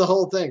kill the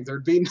whole thing.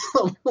 There'd be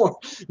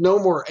no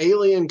more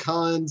alien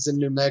cons in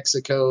New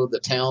Mexico. The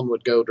town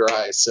would go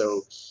dry.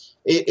 So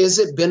is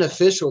it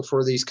beneficial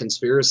for these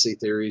conspiracy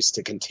theories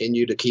to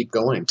continue to keep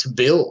going, to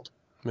build?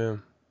 Yeah.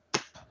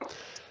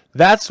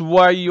 That's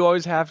why you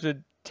always have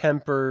to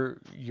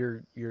temper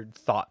your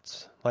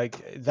thoughts.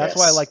 That's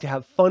why I like to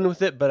have fun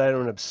with it, but I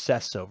don't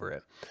obsess over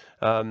it.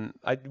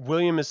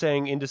 William is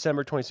saying in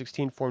December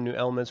 2016, 4 new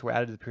elements were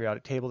added to the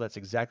periodic table. That's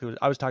exactly what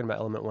I was talking about,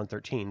 element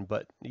 113.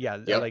 But yeah,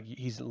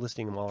 he's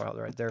listing them all out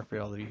right there for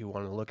all of you who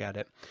want to look at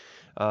it.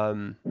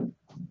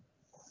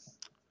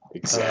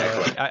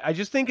 Exactly. I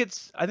just think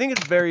it's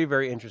very,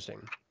 very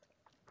interesting.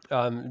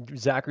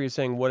 Zachary is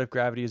saying, what if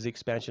gravity is the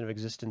expansion of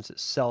existence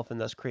itself and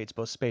thus creates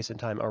both space and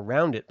time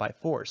around it by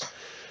force?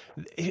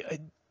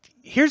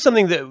 Here's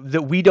something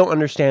that we don't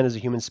understand as a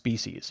human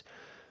species.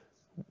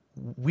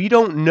 We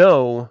don't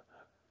know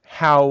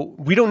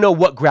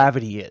what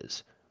gravity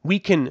is. We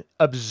can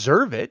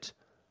observe it.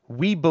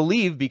 We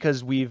believe,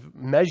 because we've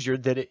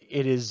measured, that it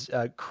is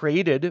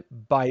created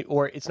by,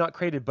 or it's not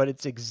created, but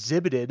it's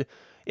exhibited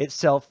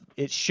itself.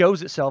 It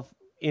shows itself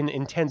in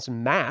intense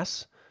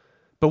mass,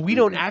 but we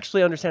don't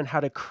actually understand how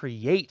to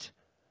create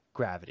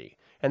gravity.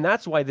 And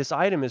that's why this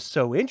item is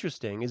so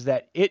interesting, is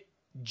that it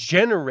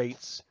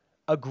generates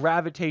a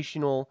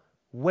gravitational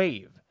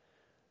wave.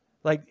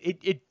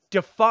 It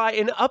defy,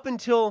 and up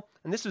until,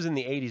 and this was in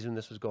the 80s when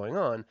this was going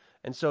on,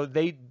 and so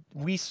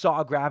we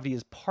saw gravity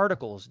as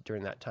particles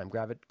during that time,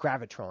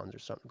 gravitons or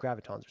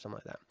something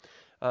like that.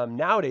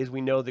 Nowadays we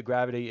know that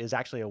gravity is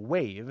actually a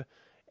wave,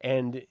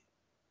 and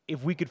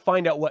if we could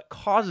find out what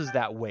causes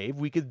that wave,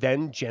 we could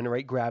then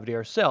generate gravity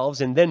ourselves,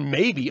 and then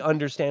maybe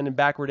understand and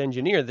backward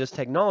engineer this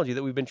technology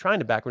that we've been trying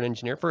to backward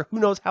engineer for who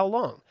knows how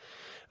long.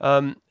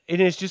 And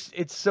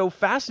it's so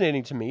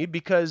fascinating to me,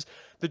 because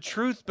the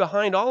truth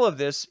behind all of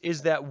this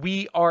is that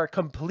we are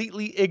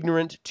completely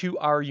ignorant to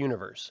our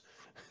universe.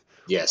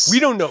 Yes. We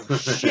don't know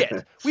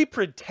shit. We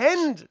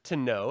pretend to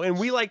know, and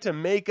we like to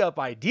make up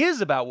ideas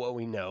about what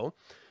we know.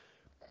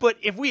 But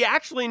if we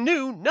actually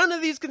knew, none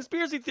of these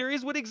conspiracy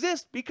theories would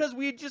exist, because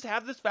we just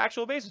have this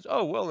factual basis.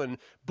 Oh, well, in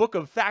Book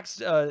of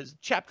Facts,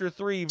 chapter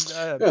 3,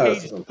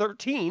 page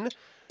 13,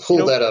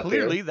 pull that up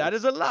clearly here. That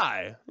is a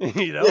lie.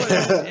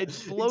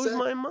 It blows Exactly.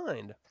 my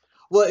mind.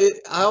 Well,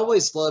 I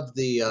always love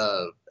the,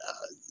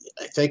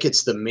 I think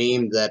it's the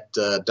meme that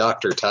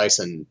Dr.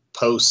 Tyson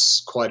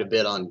posts quite a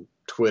bit on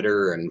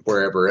Twitter and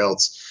wherever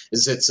else,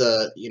 is it's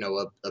a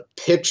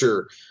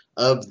picture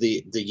of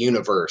the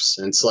universe,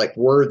 and it's like,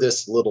 we're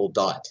this little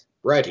dot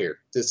right here,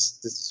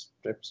 this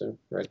episode,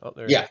 right? Oh,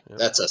 yeah,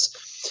 that's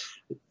us.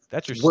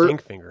 That's your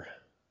stink finger.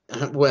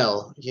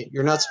 Well,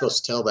 you're not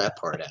supposed to tell that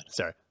part out.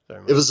 Sorry.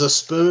 It was a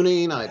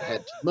spooning. I'd had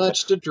too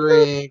much to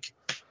drink.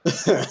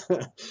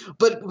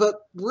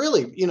 but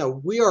really,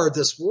 we are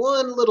this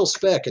one little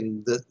speck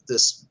in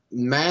this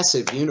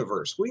massive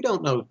universe. We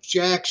don't know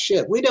jack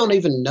shit. We don't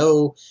even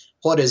know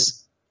what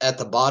is at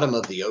the bottom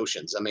of the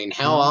oceans. I mean,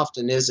 how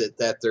often is it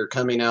that they're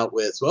coming out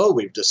with, well,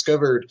 we've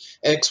discovered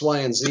X, Y,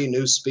 and Z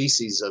new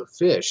species of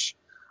fish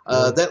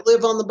that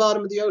live on the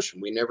bottom of the ocean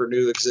we never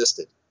knew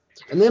existed.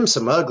 And them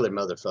some ugly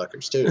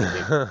motherfuckers, too.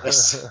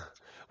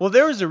 Well,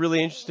 there was a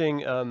really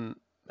interesting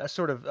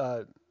sort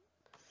of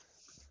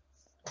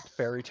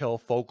fairy tale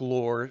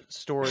folklore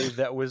story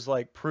that was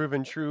like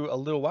proven true a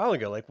little while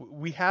ago. Like,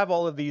 we have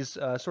all of these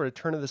sort of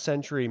turn of the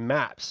century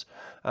maps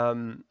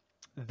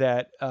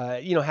that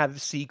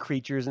have sea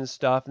creatures and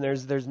stuff, and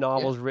there's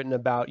novels written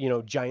about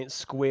giant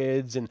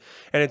squids, and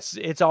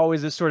it's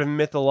always this sort of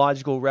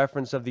mythological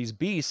reference of these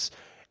beasts,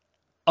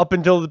 up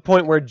until the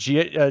point where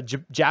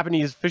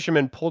Japanese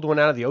fishermen pulled one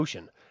out of the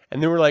ocean,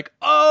 and they were like,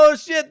 oh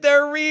shit,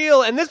 they're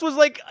real. And this was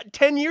like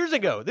 10 years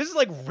ago. This is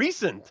like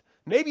recent,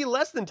 maybe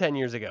less than 10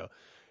 years ago.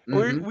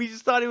 We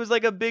just thought it was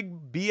like a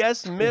big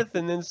BS myth,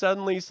 and then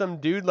suddenly some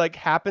dude like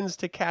happens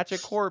to catch a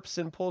corpse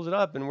and pulls it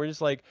up, and we're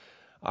just like,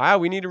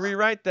 we need to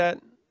rewrite that.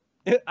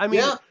 I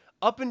mean,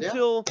 up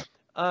until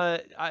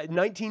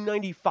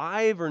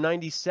 1995 or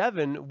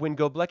 97, when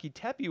Göbekli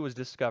Tepe was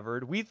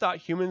discovered, we thought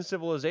human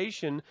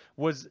civilization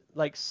was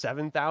like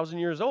 7,000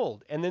 years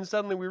old. And then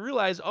suddenly we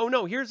realized, oh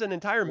no, here's an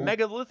entire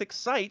megalithic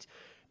site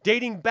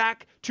dating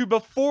back to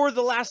before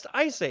the last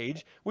ice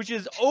age, which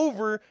is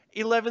over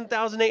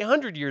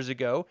 11,800 years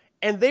ago.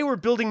 And they were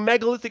building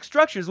megalithic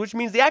structures, which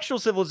means the actual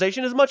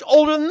civilization is much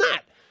older than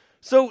that.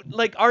 So,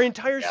 like, our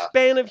entire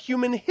span of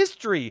human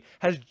history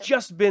has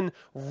just been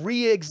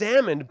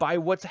re-examined by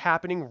what's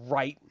happening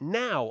right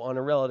now on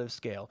a relative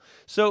scale.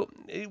 So,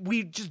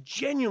 we just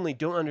genuinely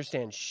don't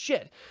understand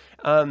shit.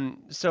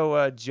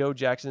 Joe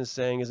Jackson is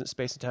saying, isn't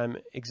space and time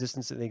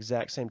existence at the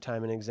exact same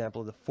time an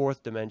example of the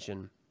fourth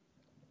dimension?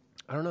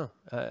 I don't know.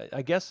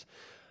 I guess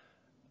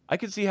I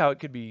could see how it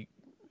could be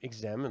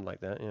examined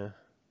like that, yeah.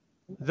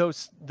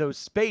 Those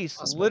space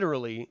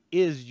literally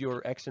is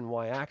your X and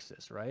Y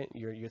axis, right?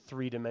 Your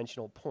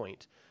three-dimensional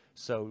point.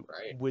 So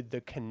would the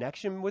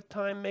connection with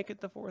time make it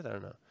the fourth? I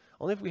don't know.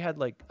 Only if we had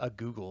like a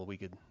Google we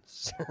could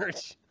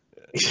search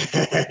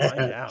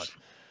find out.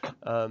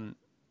 I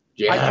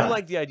do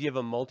like the idea of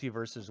a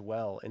multiverse as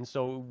well. And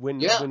so when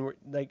we're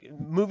like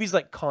movies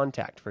like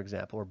Contact, for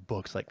example, or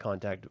books like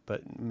Contact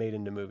but made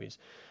into movies,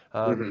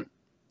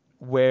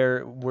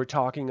 where we're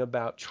talking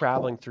about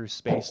traveling through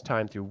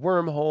space-time through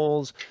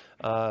wormholes,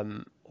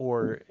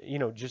 or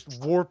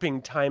just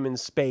warping time and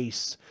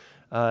space,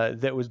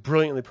 that was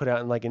brilliantly put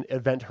out in like an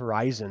Event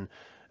Horizon.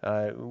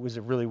 It was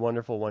a really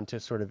wonderful one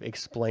to sort of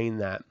explain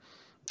that.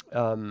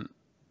 You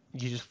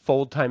just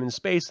fold time and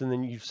space, and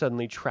then you've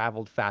suddenly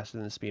traveled faster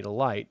than the speed of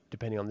light,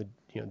 depending on the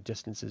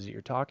distances that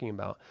you're talking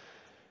about.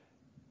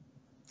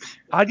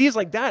 Ideas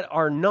like that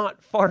are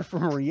not far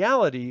from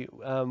reality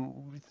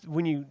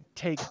when you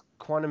take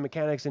quantum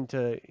mechanics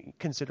into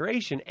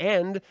consideration,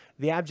 and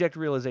the abject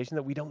realization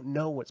that we don't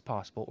know what's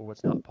possible or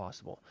what's not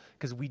possible,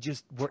 because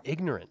we're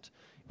ignorant.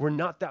 We're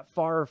not that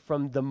far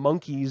from the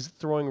monkeys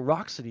throwing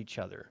rocks at each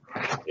other.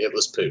 It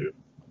was poo.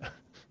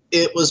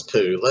 It was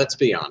poo. Let's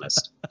be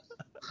honest.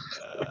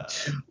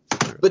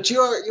 But you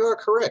are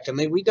correct. I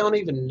mean, we don't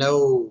even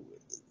know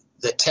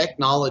the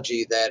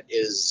technology that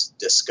is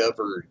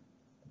discovered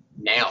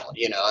now.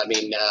 I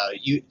mean,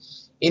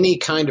 any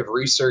kind of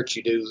research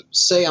you do,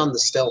 say on the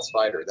stealth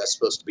fighter, that's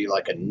supposed to be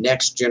like a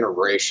next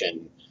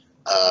generation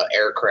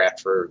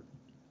aircraft for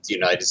the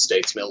United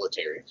States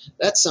military.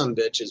 That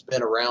sumbitch has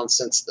been around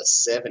since the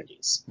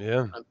 70s.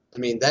 Yeah. I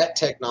mean, that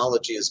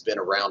technology has been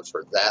around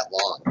for that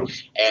long.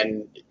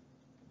 And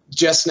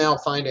just now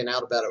finding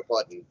out about it,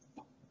 what, in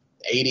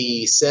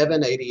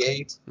 87,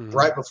 88,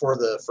 right before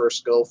the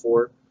first Gulf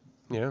War.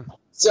 Yeah.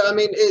 So, I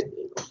mean,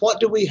 what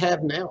do we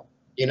have now?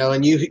 You know,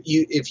 and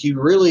if you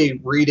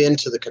really read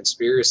into the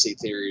conspiracy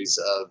theories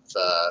of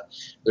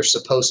there's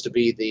supposed to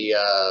be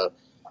the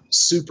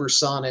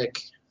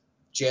supersonic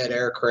jet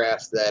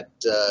aircraft that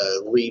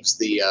leaves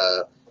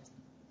a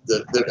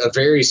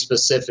very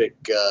specific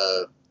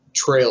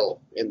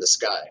trail in the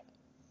sky.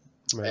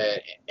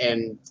 Right.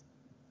 And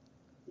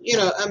you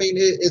know, I mean,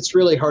 it's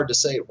really hard to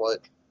say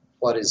what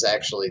is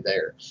actually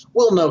there.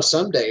 We'll know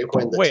someday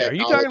when the Wait, technology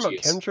are you talking about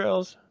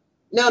chemtrails?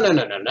 No,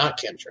 not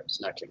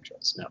chemtrails. Not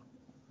chemtrails, no.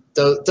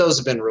 Those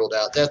have been ruled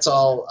out. That's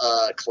all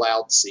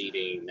cloud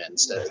seeding and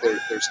stuff.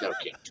 There's no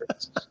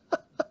chemtrails.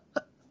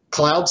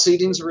 Cloud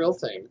seeding's a real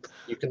thing.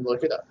 You can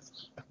look it up.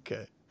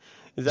 Okay.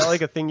 Is that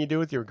like a thing you do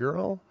with your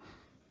girl?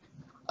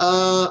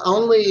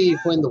 Only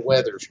when the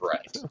weather's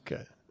right.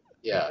 Okay.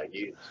 Yeah,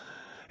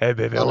 Hey,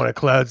 baby, I want a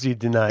cloud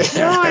seed tonight.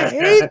 No, I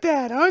hate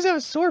that. I always have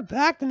a sore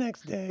back the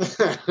next day.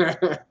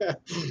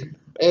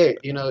 Hey,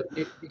 you know,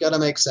 you got to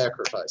make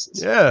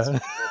sacrifices. Yeah. It's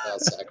about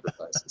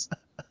sacrifices.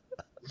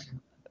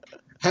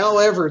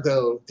 However,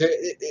 though,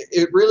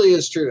 it really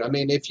is true. I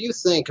mean, if you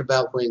think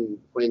about when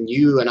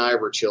you and I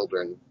were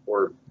children,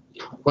 or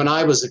when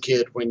I was a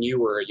kid, when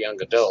you were a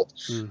young adult.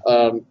 Wait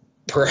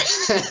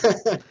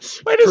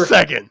a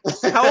second.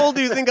 How old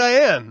do you think I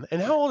am?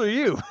 And how old are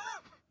you?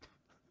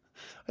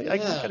 I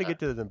got to get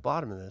to the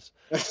bottom of this.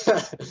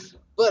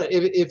 But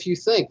if you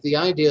think the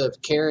idea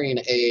of carrying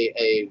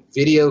a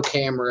video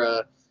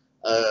camera,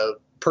 a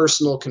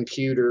personal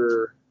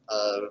computer,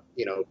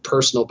 you know,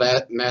 personal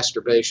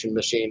masturbation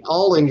machine,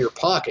 all in your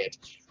pocket,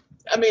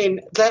 I mean,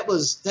 that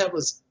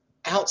was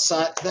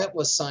outside. That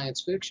was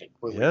science fiction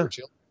when we were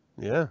children.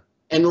 Yeah.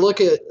 And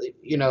look at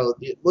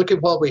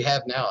what we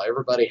have now.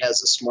 Everybody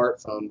has a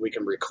smartphone. We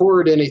can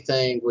record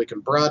anything. We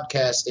can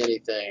broadcast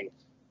anything.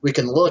 We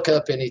can look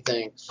up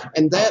anything.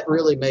 And that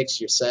really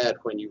makes you sad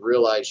when you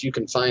realize you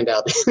can find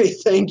out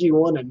anything you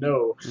want to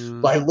know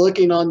by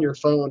looking on your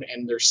phone,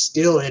 and there's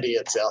still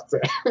idiots out there.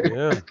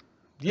 Yeah.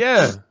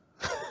 Yeah.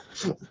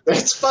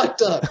 That's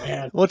fucked up,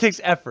 man. Well, it takes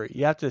effort.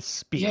 You have to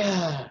speak.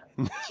 Yeah.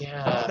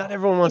 Yeah. Not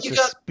everyone wants to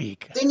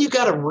speak. Then you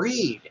got to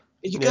read.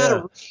 You got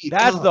to read.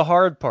 That's the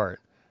hard part.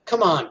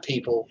 Come on,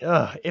 people.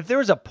 If there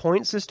was a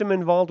point system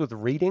involved with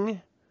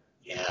reading,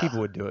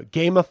 people would do it.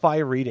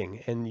 Gamify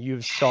reading, and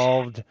you've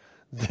solved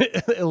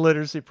the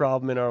illiteracy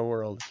problem in our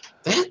world.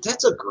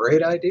 That's a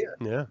great idea.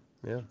 Yeah,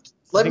 yeah.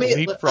 I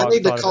need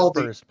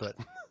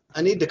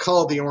to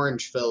call the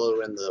orange fellow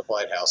in the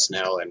White House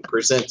now and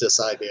present this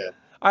idea.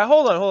 All right,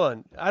 hold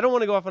on. I don't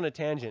want to go off on a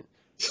tangent.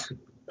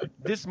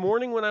 This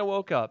morning when I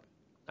woke up,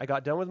 I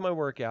got done with my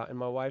workout, and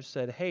my wife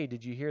said, "Hey,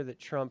 did you hear that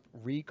Trump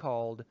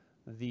recalled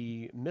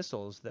the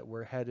missiles that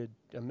were headed,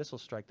 a missile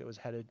strike that was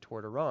headed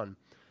toward Iran?"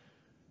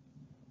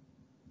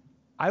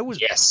 I was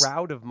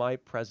proud of my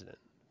president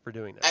for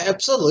doing that.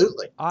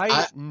 Absolutely.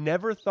 I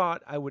never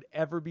thought I would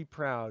ever be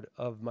proud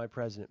of my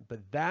president, but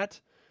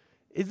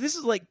this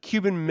is like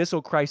Cuban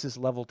Missile Crisis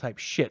level type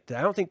shit that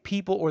I don't think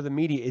people or the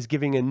media is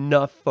giving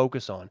enough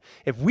focus on.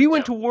 If we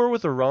went to war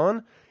with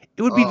Iran,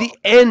 it would be the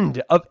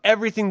end of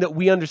everything that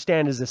we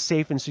understand as a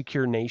safe and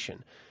secure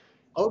nation.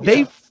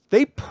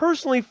 They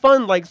personally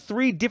fund like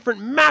 3 different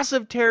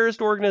massive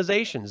terrorist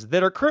organizations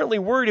that are currently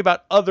worried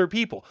about other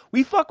people.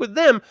 We fuck with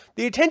them,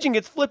 the attention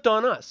gets flipped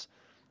on us.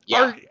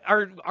 Yeah.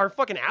 Our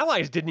fucking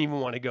allies didn't even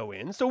want to go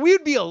in, so we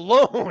would be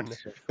alone.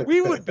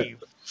 We would be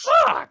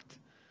fucked.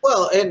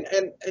 Well, and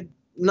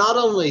not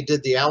only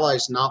did the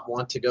allies not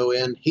want to go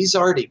in, he's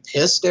already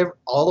pissed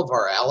all of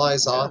our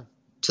allies off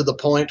to the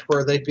point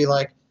where they'd be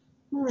like,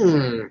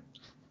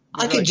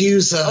 I could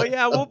use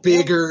a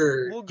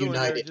bigger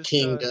United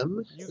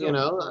Kingdom, you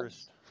know.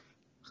 First.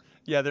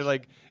 Yeah, they're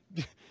like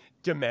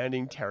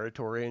demanding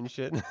territory and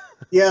shit.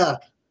 Yeah.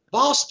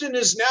 Boston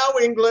is now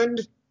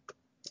England.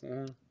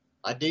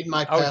 I need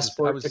my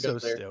passport to go there. I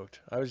was so stoked.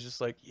 I was just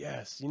like,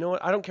 yes. You know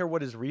what? I don't care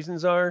what his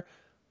reasons are.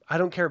 I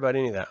don't care about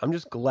any of that. I'm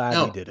just glad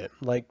he did it.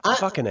 Like,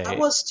 fucking A. I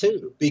was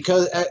too.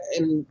 Because,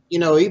 and you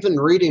know, even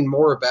reading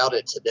more about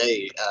it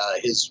today,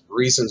 his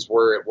reasons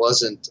were it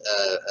wasn't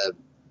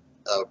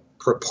a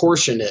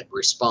proportionate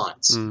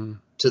response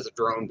to the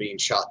drone being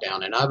shot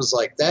down. And I was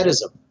like, that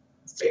is a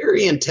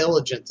very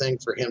intelligent thing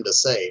for him to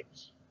say.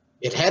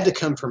 It had to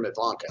come from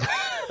Ivanka.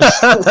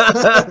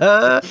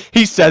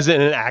 He says it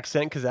in an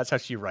accent because that's how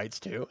she writes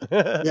too.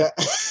 Yeah.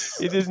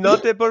 It is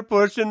not a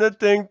proportionate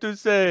thing to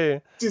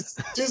say.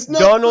 Just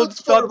Donald,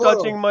 stop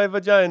touching my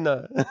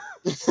vagina.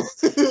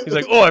 He's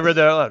like, oh, I read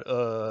that out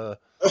loud.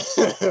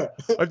 I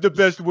have the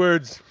best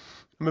words.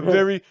 I have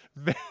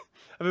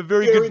a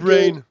very good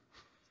brain. Good.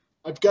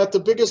 I've got the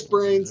biggest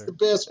brains, the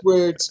best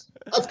words.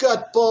 I've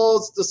got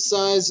balls the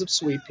size of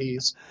sweet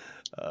peas.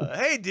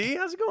 Hey, D,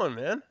 how's it going,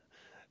 man?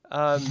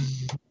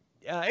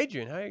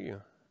 Adrian, how are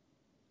you?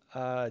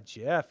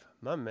 Jeff,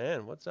 my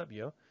man, what's up,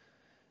 yo?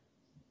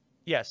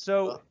 Yeah,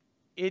 so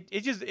it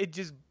just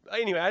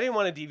anyway, I didn't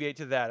want to deviate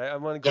to that. I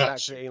want to go back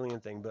to the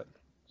alien thing, but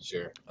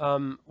Sure.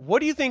 What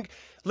do you think?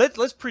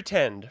 Let's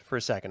pretend for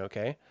a second,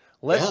 okay?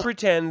 Let's Yeah.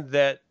 pretend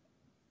that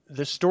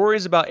the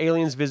stories about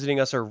aliens visiting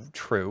us are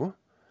true,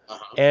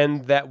 Uh-huh.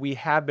 and that we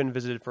have been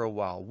visited for a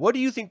while. What do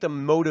you think the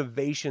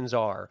motivations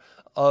are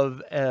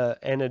of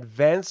an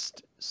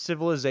advanced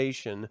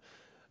civilization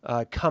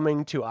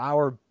coming to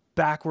our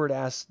backward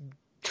ass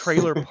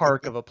trailer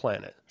park of a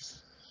planet?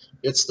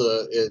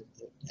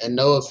 And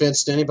no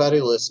offense to anybody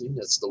listening,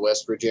 it's the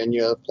West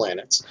Virginia of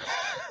planets.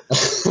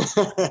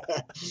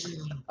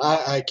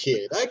 I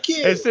kid.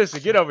 Hey, sister,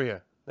 get over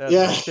here. That's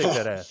Yeah. right. Shake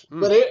that ass.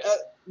 But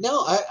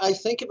no, I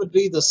think it would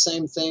be the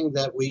same thing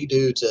that we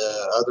do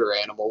to other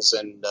animals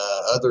and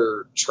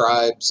other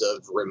tribes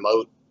of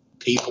remote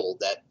people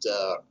that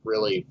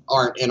really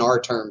aren't, in our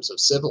terms, of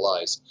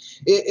civilized.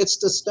 It's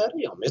to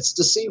study them. It's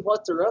to see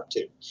what they're up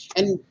to.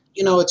 And,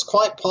 it's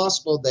quite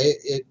possible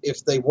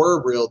if they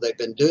were real, they've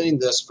been doing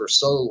this for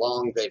so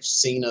long, they've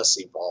seen us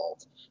evolve.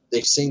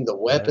 They've seen the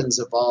weapons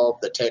evolve,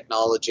 the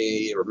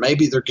technology, or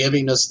maybe they're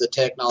giving us the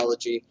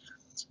technology.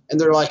 And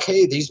they're like,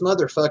 hey, these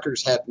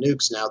motherfuckers have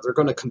nukes now. They're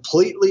going to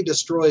completely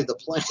destroy the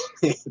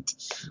planet.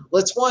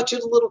 Let's watch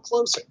it a little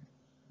closer.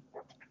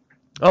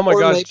 Oh my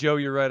gosh, Joe,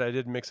 you're right. I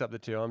did mix up the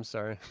two. I'm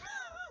sorry.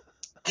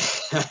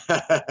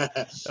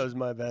 That was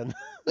my bad.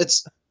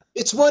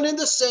 It's one and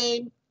the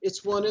same.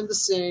 It's one and the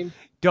same.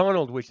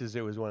 Donald wishes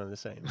it was one and the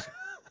same.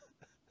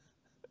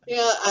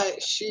 Yeah,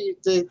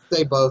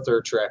 they both are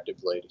attractive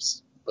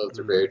ladies. Both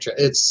are very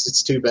attractive.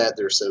 It's too bad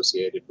they're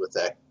associated with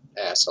that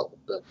asshole,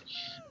 but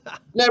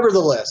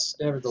nevertheless,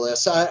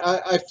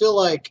 I feel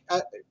like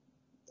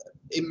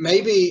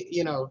maybe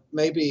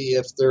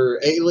if their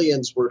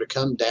aliens were to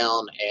come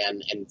down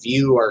and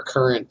view our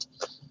current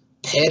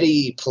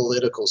petty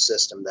political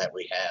system that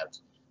we have,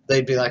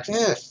 they'd be like,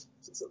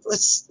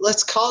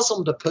 let's cause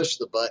them to push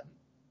the button.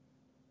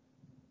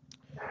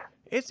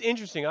 It's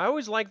interesting. I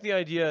always like the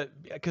idea,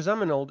 because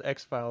I'm an old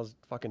X-Files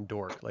fucking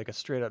dork, like a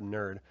straight up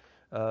nerd.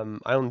 I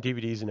own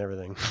DVDs and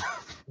everything.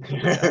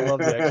 I love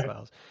the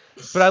X-Files.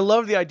 But I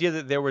love the idea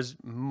that there was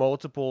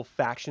multiple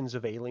factions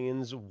of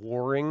aliens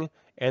warring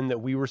and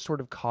that we were sort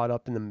of caught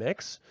up in the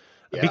mix.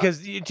 Yeah.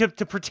 Because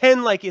to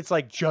pretend like it's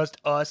like just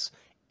us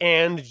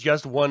and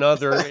just one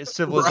other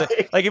civilization.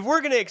 Right. Like if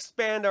we're going to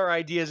expand our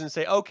ideas and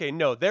say, okay,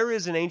 no, there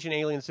is an ancient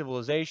alien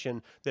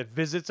civilization that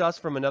visits us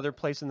from another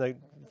place in the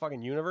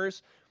fucking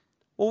universe.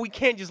 Well, we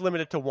can't just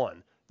limit it to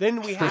one.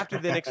 Then we have to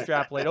then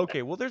extrapolate,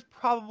 okay, well, there's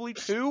probably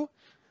two.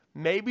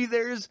 Maybe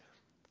there's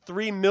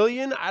 3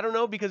 million. I don't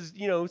know, because,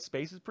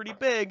 space is pretty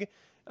big.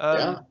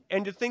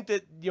 And to think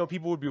that,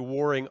 people would be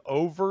warring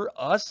over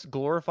us,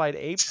 glorified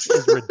apes,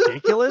 is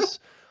ridiculous.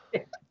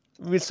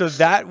 So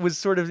that was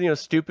sort of,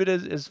 stupid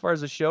as far as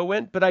the show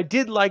went. But I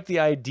did like the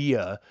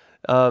idea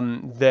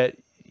that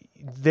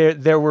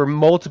there were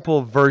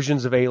multiple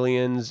versions of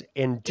aliens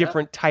and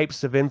different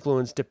types of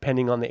influence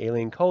depending on the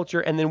alien culture.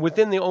 And then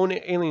within the own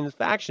alien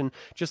faction,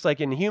 just like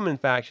in human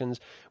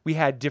factions, we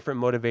had different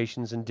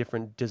motivations and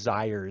different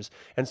desires.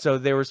 And so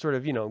they were sort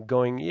of,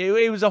 going,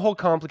 it was a whole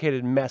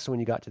complicated mess when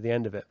you got to the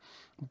end of it.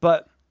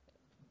 But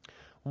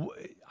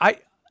I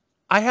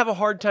have a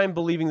hard time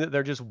believing that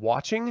they're just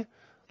watching.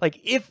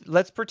 Like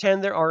let's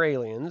pretend there are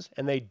aliens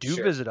and they do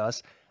visit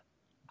us.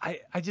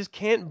 I just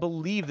can't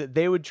believe that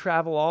they would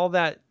travel all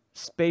that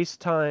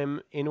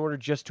space-time in order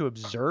just to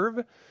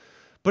observe.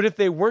 But if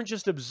they weren't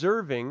just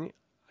observing,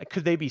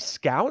 could they be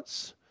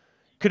scouts?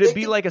 Could it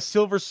be like a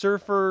Silver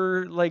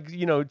Surfer, like,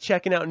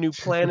 checking out new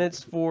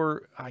planets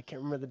for, I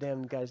can't remember the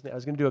damn guy's name. I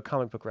was going to do a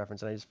comic book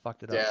reference and I just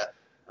fucked it up.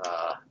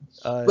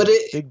 But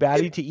Big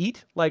Baddie to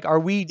eat? Like, are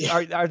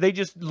they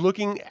just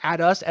looking at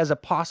us as a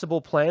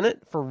possible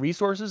planet for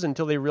resources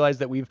until they realize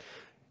that we've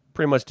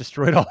pretty much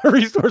destroyed all our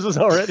resources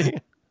already?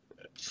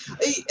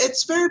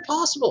 It's very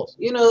possible.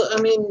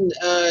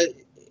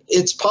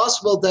 It's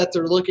possible that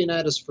they're looking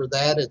at us for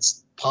that.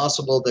 It's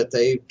possible that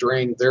they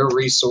drain their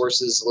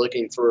resources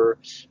looking for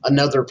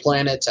another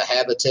planet to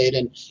habitate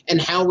in.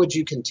 And how would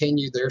you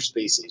continue their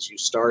species? You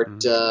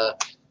start,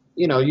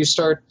 you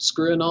start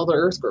screwing all the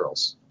Earth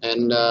girls.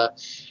 And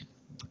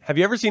have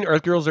you ever seen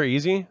Earth Girls Are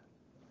Easy?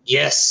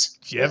 Yes.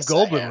 Jeff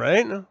Goldblum,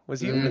 right?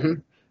 Was he?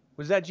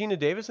 Was that Gina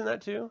Davis in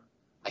that too?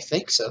 I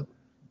think so.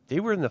 They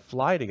were in The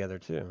Fly together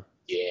too.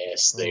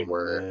 Yes, they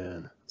were.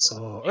 Man.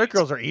 Earth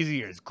Girls Are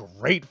Easy is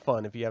great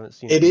fun if you haven't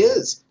seen it. It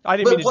is. I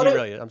didn't mean to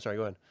derail you. I'm sorry.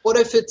 Go ahead. What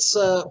if it's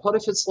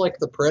like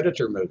the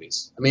Predator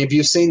movies? I mean, have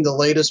you seen the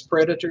latest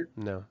Predator?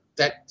 No.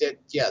 That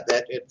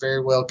it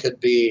very well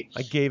could be.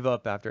 I gave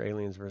up after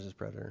Aliens versus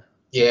Predator.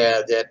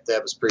 Yeah, that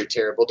was pretty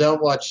terrible.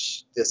 Don't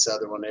watch this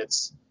other one.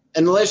 It's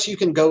unless you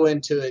can go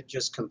into it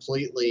just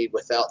completely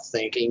without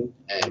thinking,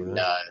 and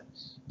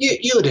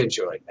you would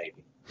enjoy it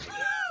maybe.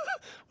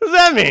 What does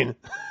that mean?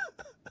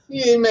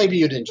 Yeah, maybe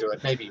you'd enjoy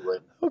it. Maybe you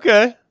would.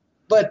 Okay.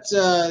 But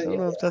I don't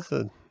know if that's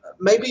a...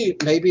 maybe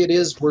it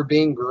is we're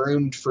being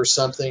groomed for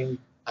something.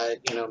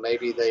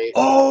 Maybe they.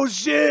 Oh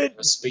shit!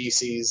 A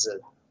species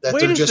that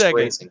Wait they're a just second.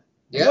 raising.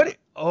 Yeah. What?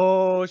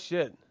 Oh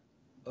shit!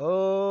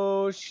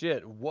 Oh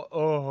shit! What?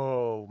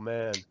 Oh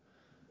man!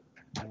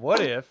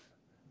 What if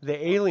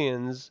the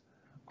aliens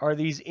are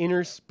these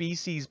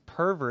interspecies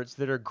perverts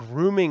that are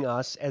grooming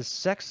us as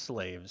sex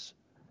slaves.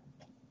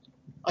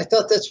 I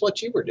thought that's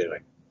what you were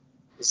doing.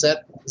 Is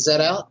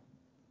that out?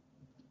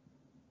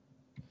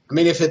 I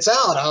mean, if it's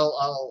out,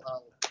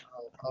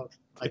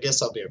 I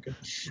guess I'll be okay.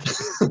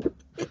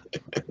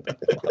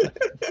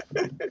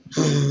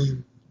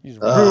 You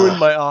ruined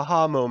my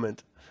aha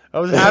moment. I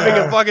was having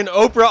a fucking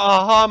Oprah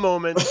aha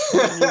moment,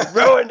 and you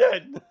ruined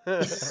it.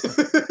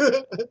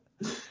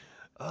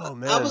 Oh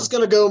man! I was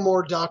gonna go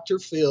more Dr.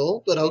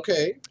 Phil, but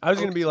okay. I was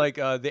gonna be like,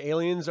 the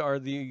aliens are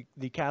the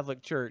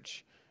Catholic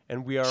Church,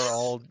 and we are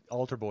all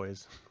altar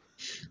boys.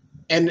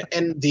 And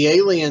the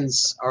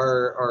aliens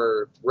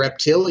are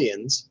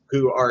reptilians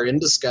who are in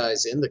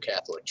disguise in the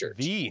Catholic Church.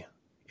 V.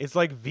 It's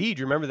like V.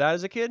 Do you remember that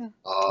as a kid?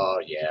 Oh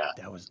yeah,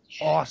 that was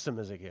awesome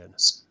as a kid.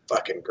 It's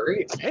fucking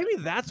great. Maybe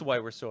that's why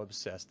we're so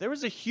obsessed. There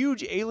was a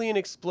huge alien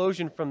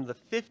explosion from the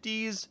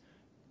 50s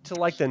to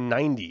like the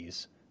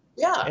 90s.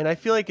 Yeah, and I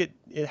feel like it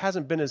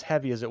hasn't been as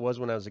heavy as it was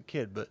when I was a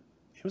kid, but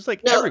it was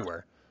like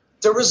everywhere.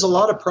 There was a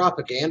lot of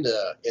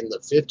propaganda in the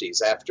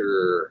 50s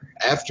after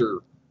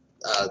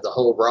the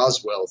whole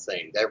Roswell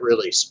thing that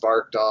really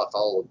sparked off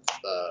all of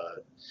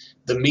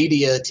the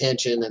media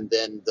attention, and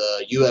then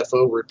the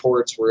UFO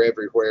reports were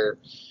everywhere.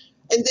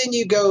 And then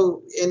you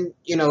go and,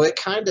 it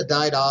kind of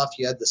died off.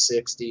 You had the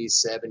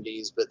 60s,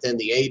 70s, but then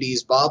the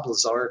 80s, Bob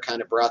Lazar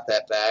kind of brought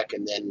that back.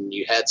 And then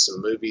you had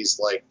some movies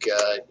like,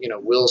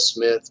 Will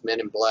Smith, Men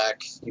in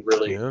Black. He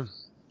really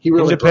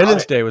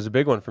Independence Day was a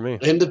big one for me.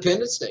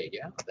 Independence Day,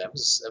 yeah, that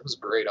was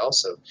great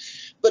also.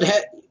 But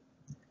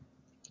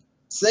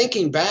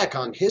thinking back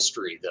on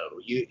history, though,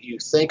 you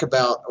think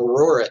about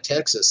Aurora,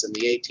 Texas in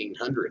the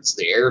 1800s,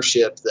 the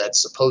airship that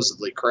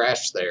supposedly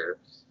crashed there,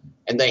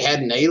 and they had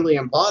an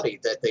alien body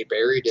that they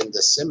buried in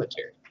the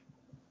cemetery.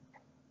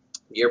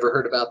 You ever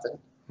heard about that?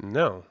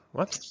 No.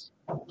 What?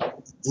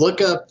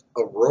 Look up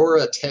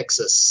Aurora,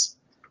 Texas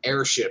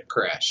airship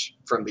crash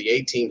from the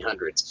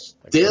 1800s.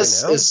 Like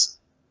this is,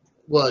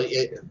 well,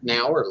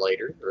 now or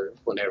later or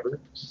whenever.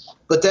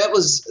 But that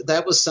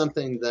was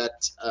something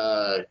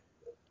that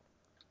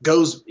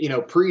goes,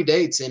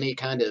 predates any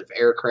kind of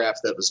aircraft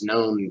that was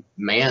known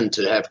man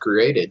to have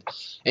created.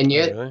 And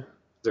yet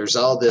there's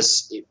all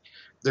this,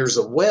 there's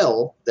a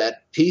well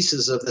that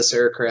pieces of this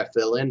aircraft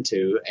fell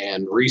into,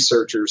 and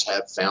researchers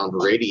have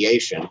found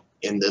radiation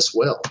in this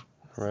well.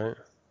 Right.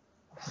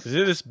 Is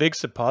it this big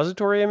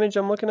suppository image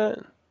I'm looking at?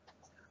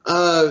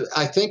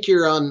 I think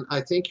you're on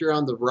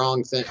the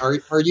wrong thing. Are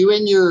you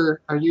in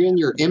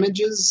your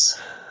images?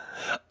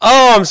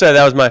 Oh, I'm sorry.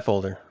 That was my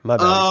folder. My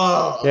bad.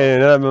 Oh. Yeah,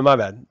 no, my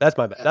bad. That's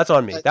my bad. That's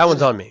on me. That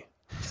one's on me.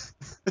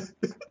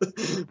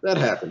 That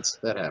happens.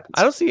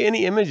 I don't see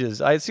any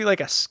images. I see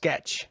like a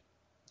sketch.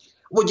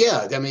 Well,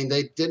 yeah. I mean,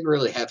 they didn't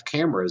really have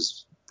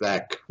cameras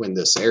back when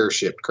this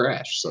airship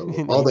crashed, so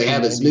all they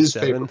have is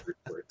newspaper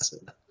reports.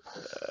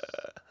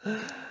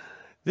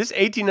 This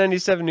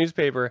 1897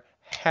 newspaper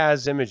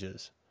has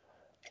images.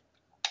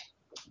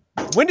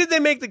 When did they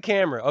make the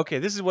camera? Okay,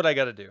 this is what I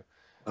got to do.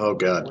 Oh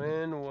God.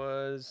 When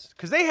was,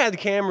 because they had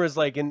cameras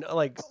like in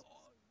like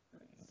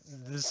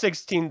the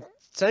 16th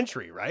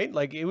century, right?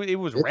 Like it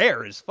was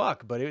rare as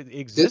fuck, but it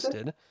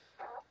existed.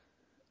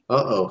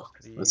 Uh-oh.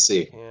 Let's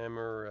see.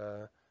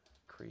 Camera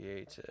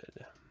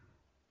created.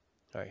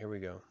 All right, here we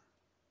go.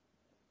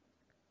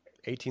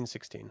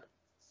 1816.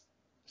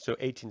 So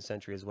 18th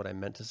century is what I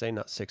meant to say,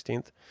 not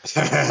 16th.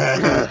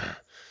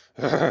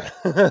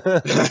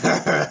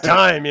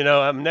 Time,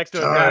 I'm next to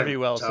a gravity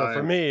well. So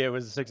for me, it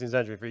was the 16th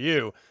century. For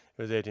you,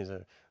 it was 18th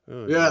century.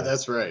 Ooh, yeah,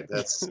 that's right.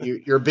 That's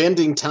you're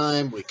bending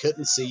time. We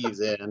couldn't see you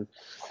then.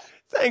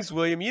 Thanks,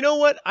 William. You know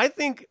what? I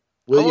think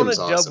William's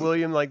I want to awesome. dub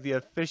William like the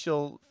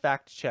official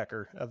fact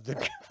checker of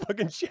the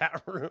fucking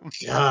chat room.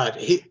 God,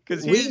 we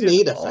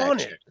need a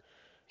fact checker.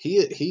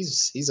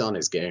 He's on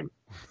his game.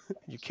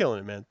 You're killing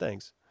it, man.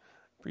 Thanks.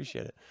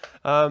 Appreciate it.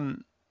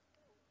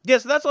 Yeah,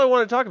 so that's what I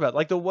want to talk about,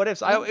 like the what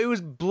ifs. It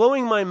was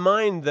blowing my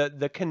mind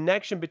the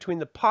connection between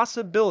the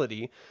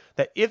possibility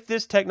that if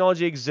this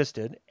technology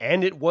existed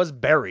and it was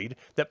buried,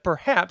 that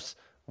perhaps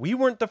we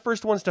weren't the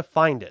first ones to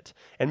find it,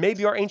 and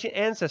maybe our ancient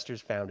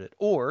ancestors found it,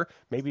 or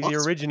maybe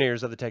the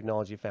originators of the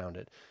technology found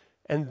it,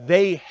 and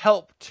they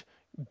helped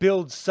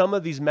build some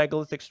of these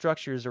megalithic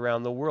structures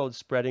around the world,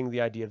 spreading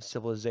the idea of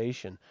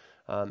civilization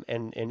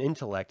and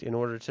intellect in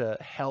order to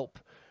help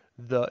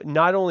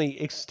not only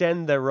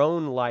extend their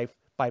own life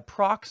by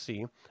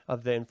proxy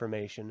of the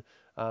information,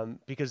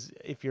 because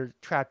if you're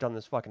trapped on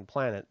this fucking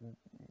planet,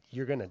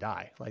 you're gonna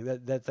die. Like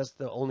that's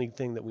the only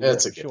thing that we know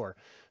for sure.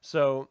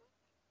 So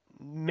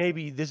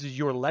maybe this is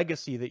your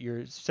legacy that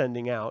you're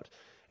sending out,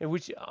 and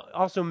which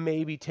also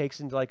maybe takes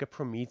into like a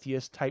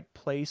Prometheus type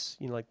place,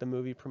 like the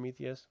movie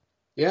Prometheus.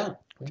 Yeah,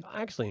 which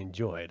I actually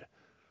enjoyed.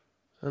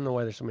 I don't know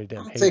why there's so many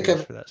damn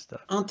haters for that stuff.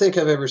 I don't think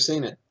I've ever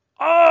seen it.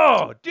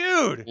 Oh,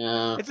 dude!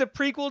 Yeah. It's a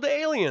prequel to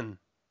Alien.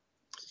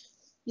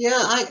 Yeah,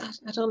 I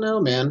don't know,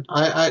 man.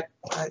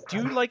 Do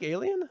you like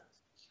Alien?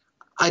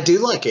 I do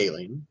like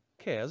Alien.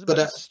 Okay, I was about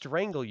to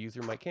strangle you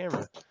through my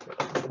camera.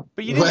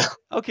 But you didn't. Well,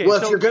 okay, well,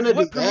 so if you're gonna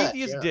what do that,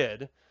 Prometheus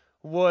did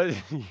was,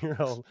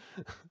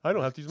 I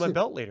don't have to use my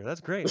belt later.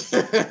 That's great.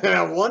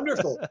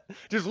 Wonderful.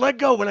 Just let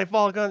go when I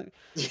fall,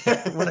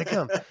 when I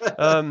come.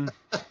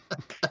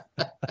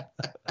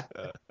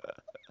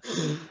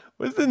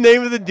 What's the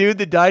name of the dude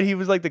that died? He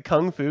was like the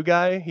kung fu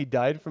guy. He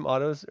died from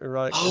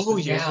autoerotic Oh,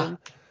 yeah. asphyxiation.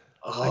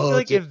 Oh, I feel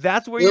like dude. if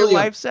that's where your William.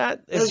 life's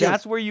at, if William.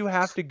 that's where you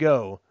have to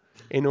go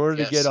in order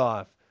to Yes. get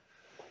off,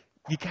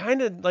 you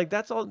kind of like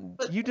that's all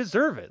you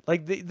deserve it.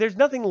 Like there's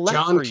nothing left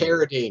John for you.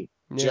 Carradine.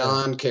 Yeah.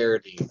 John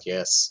Carradine,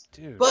 yes.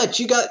 Dude. But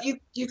you got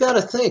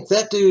to think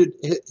that dude.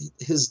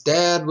 His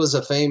dad was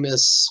a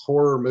famous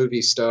horror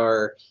movie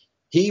star.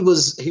 He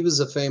was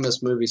a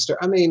famous movie star.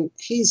 I mean,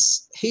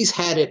 he's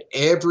had it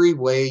every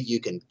way you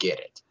can get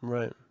it.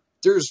 Right.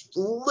 There's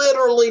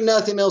literally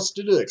nothing else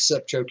to do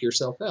except choke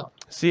yourself out.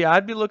 See,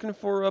 I'd be looking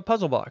for a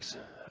puzzle box.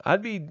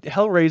 I'd be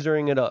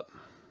Hellraisering it up.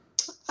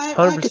 I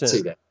 100%. could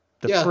see that.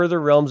 The Yeah. further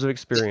realms of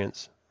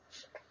experience.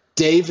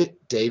 David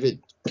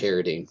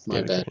Carradine.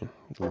 My bad. Carradine.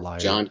 Liar.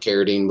 John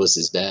Carradine was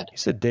his dad. He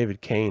said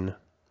David Kane.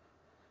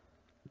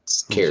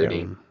 It's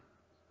Carradine.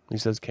 He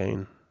says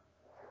Kane.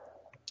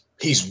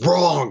 He's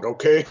wrong,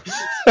 okay?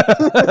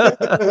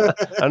 I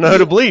don't know who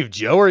to believe,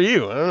 Joe or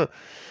you. I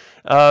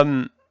don't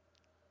know.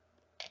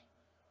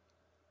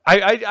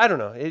 I don't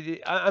know.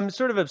 I'm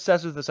sort of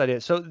obsessed with this idea.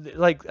 So,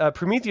 like,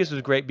 Prometheus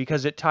was great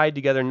because it tied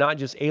together not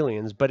just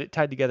aliens, but it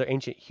tied together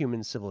ancient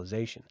human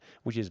civilization,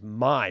 which is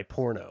my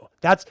porno.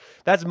 That's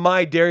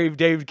my David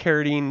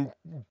Carradine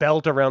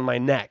belt around my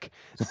neck.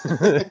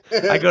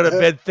 I go to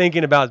bed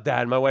thinking about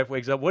that, and my wife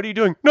wakes up. What are you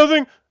doing?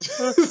 Nothing.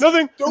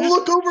 Nothing. Don't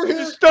look over here.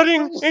 Just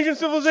studying ancient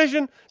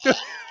civilization.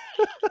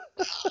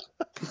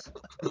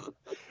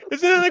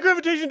 It's an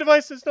anti-gravitation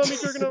device. It's not me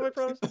jerking off, I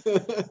promise.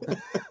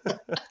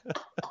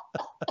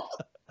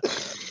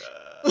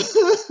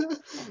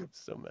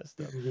 So messed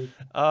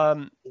up.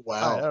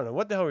 Wow. I don't know.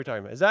 What the hell are we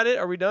talking about? Is that it?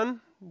 Are we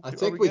done? I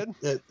think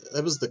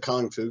that was the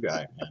Kung Fu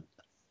guy, man.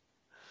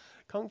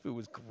 Kung Fu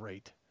was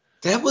great.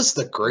 That was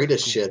the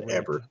greatest shit Great.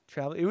 ever.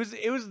 Travel. It was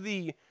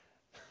the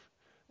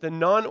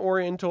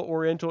non-Oriental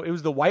Oriental. It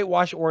was the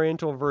whitewash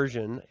Oriental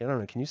version. I don't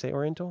know. Can you say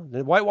Oriental?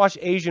 The whitewash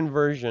Asian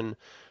version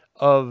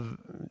of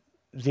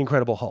The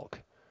Incredible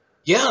Hulk.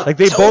 Yeah. Like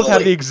they both have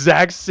the totally.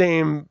 exact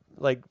same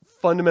like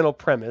fundamental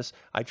premise.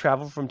 I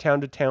travel from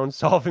town to town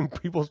solving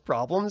people's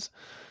problems,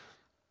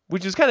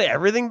 which is kind of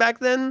everything back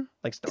then.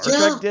 Like Star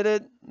Trek did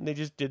it. They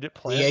just did it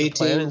planet to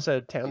planet instead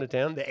of town to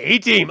town. The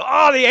A-Team.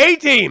 Oh, the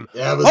A-Team.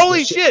 Yeah, it was Holy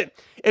the shit.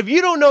 If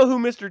you don't know who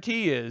Mr.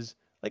 T is,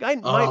 like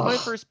my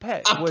first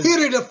pet I was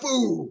pity the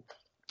fool.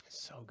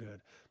 so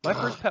good. My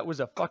first pet was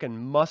a fucking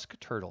musk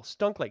turtle.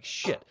 Stunk like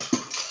shit.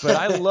 But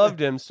I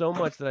loved him so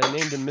much that I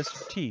named him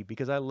Mr. T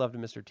because I loved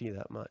Mr. T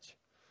that much.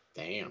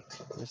 Damn.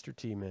 Mr.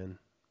 T, man.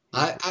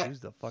 I was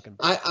the fucking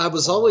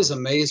was always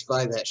amazed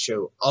by that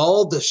show.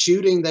 All the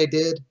shooting they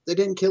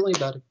didn't kill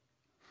anybody.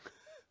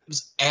 It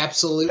was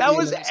absolutely That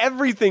was amazing.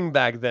 everything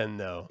back then,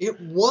 though. It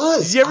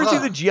was. Did you ever see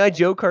the G.I.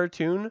 Joe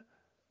cartoon?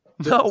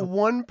 Not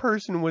one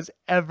person was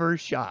ever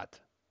shot.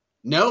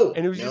 No.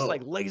 And it was just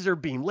like laser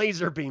beam,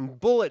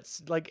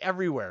 bullets like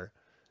everywhere.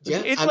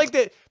 Yeah, It's like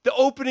the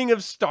opening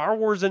of Star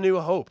Wars A New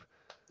Hope.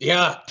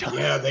 Yeah,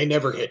 they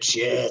never hit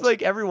shit. It's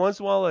like every once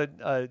in a while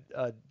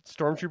a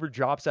stormtrooper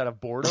drops out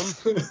of boredom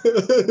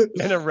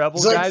and a rebel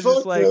It's like, guy's just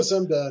fuck like, this,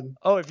 I'm done.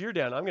 oh, if you're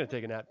down, I'm going to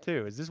take a nap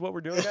too. Is this what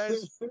we're doing,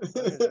 guys?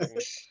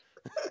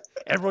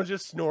 Everyone's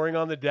just snoring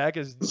on the deck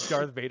as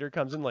Darth Vader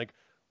comes in like,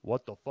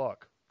 what the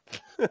fuck?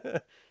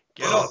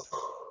 Get up.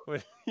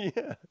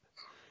 Yeah.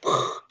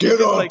 Get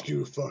just up, like-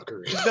 you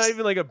fucker. It's not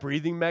even like a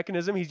breathing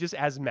mechanism. He's just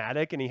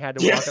asthmatic and he had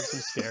to walk up some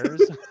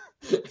stairs.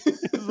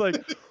 It's like,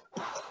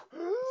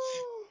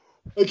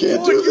 I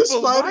can't "Oh, do this.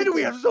 why do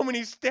we have so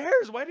many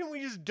stairs? Why didn't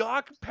we just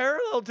dock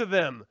parallel to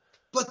them?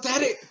 But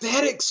that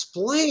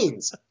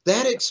explains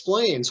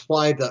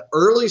why the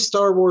early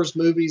Star Wars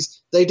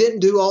movies, they didn't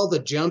do all the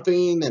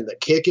jumping and the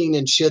kicking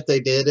and shit they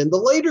did in the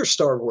later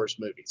Star Wars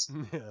movies.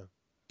 Yeah.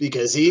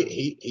 Because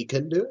he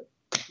couldn't do it.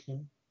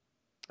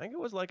 I think it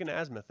was like an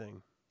asthma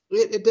thing.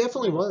 It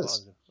definitely It was.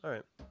 positive. All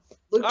right.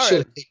 Luke All should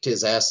right. have kicked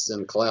his ass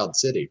in Cloud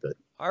City, but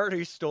I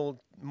already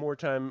stole more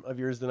time of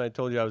yours than I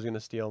told you I was going to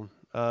steal.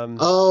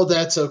 oh,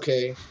 that's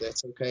okay.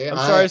 That's okay. I'm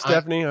sorry,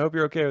 Stephanie. I hope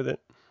you're okay with it.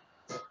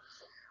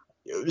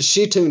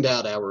 She tuned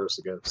out hours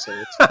ago, so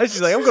it's,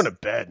 She's like, I'm going to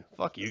bed.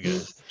 Fuck you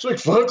guys. it's like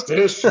fuck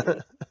this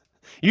shit.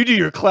 You do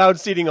your cloud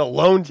seeding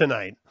alone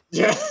tonight.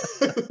 Yeah.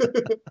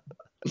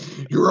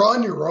 You're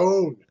on your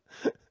own.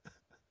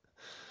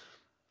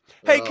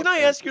 Hey, can I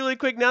ask you really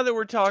quick, now that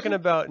we're talking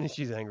about, and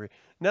she's angry,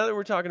 now that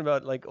we're talking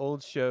about like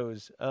old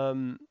shows,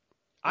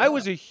 I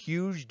was a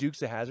huge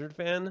Dukes of Hazzard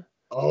fan.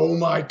 Oh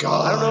my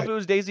god. I don't know if it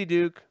was Daisy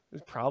Duke. It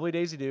was probably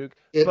Daisy Duke.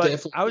 It But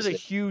definitely I was a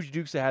was. huge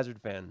Dukes of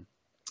Hazzard fan.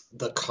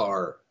 The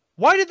car.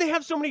 Why did they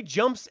have so many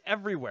jumps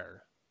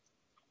everywhere?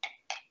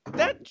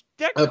 That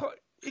car,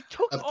 it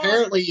took off.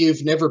 Apparently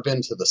you've never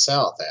been to the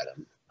South,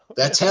 Adam.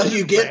 That's how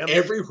you get Rams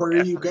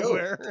everywhere you go.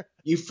 everywhere.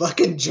 You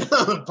fucking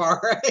jump, all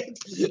right?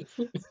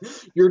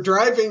 You're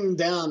driving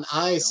down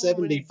So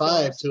many I-75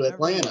 jumps to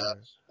Atlanta,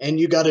 everywhere. and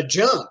you got to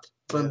jump.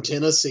 from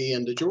Tennessee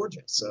into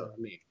Georgia. So I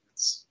mean,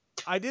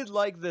 I did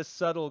like the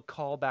subtle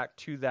callback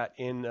to that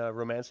in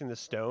Romancing the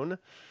Stone.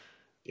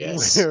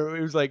 Yes. Where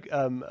it was like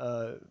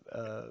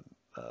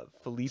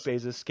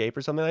Felipe's Escape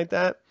or something like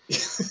that.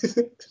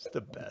 It's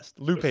the best.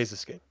 Lupe's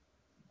Escape.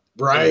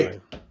 Right.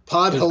 Anyway,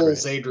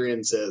 Potholes,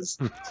 Adrian says.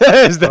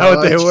 Is that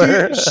what they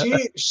were?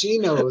 She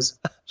knows.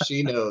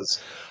 She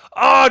knows.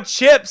 Oh,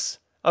 Chips.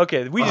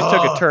 Okay, we just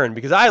took a turn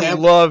because I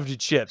loved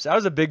Chips. I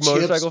was a big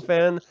motorcycle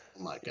fan.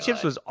 Oh my God.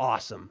 Chips was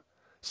awesome.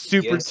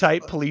 Super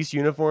tight police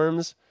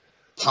uniforms.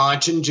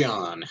 Ponch and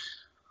John.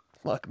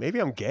 Look, maybe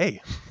I'm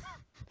gay.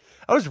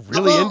 I was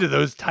really into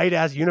those tight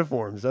ass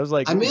uniforms. I was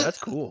like, that's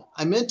cool.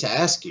 I meant to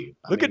ask you.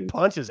 Look at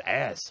Ponch's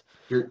ass.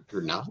 You're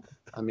not.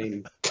 I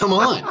mean, come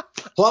on.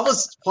 What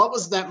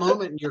was that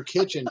moment in your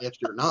kitchen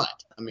if you're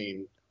not? I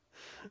mean,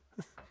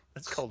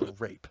 that's called a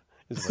rape.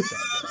 Is what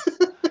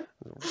that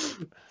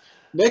is.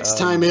 Next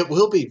time it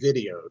will be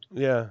videoed.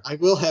 Yeah. I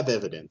will have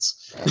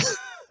evidence.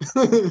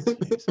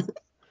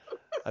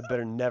 I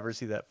better never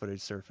see that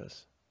footage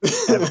surface.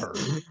 Ever.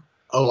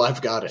 Oh,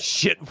 I've got it.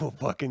 Shit will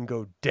fucking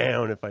go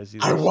down if I see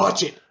that. I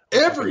watch it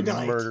every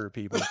night. Murder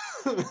people.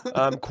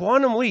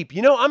 Quantum Leap.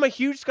 You know, I'm a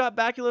huge Scott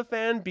Bakula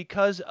fan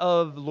because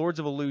of Lords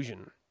of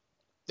Illusion.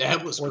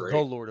 That was great. The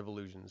Lord of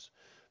Illusions.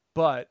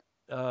 But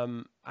I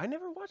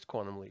never watched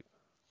Quantum Leap.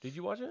 Did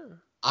you watch it?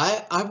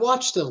 I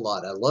watched it a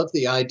lot. I love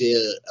the idea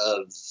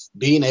of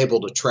being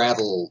able to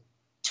travel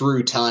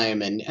through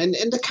time and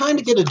to kind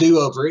of get a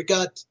do-over.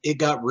 It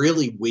got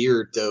really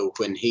weird though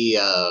when he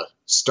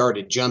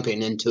started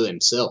jumping into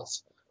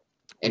himself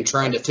and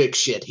trying to fix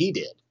shit he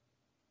did.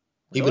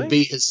 He would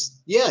be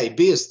he'd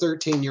be his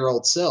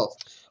 13-year-old self.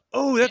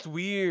 Oh, that's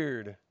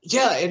weird.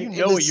 Yeah, and you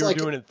know what you were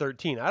doing at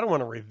 13. I don't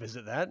want to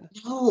revisit that.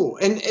 No,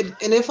 and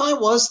if I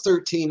was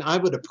 13, I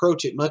would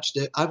approach it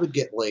I would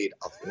get laid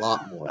a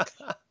lot more.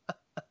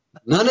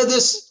 None of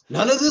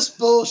this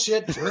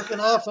bullshit jerking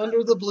off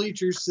under the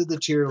bleachers to the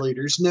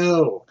cheerleaders.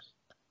 No.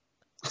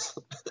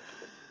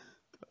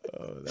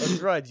 Oh, that's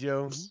right,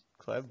 Joe.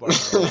 Clive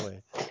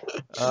Barker.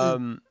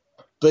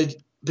 But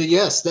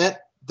yes,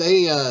 that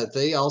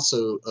they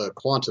also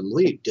Quantum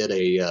Leap did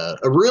a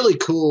really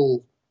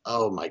cool.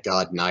 Oh my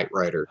God, Knight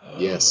Rider.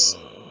 Yes.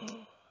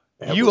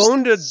 You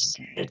owned a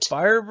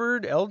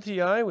Firebird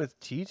LTI with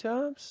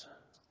T-tops?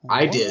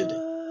 I did.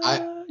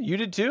 You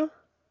did too?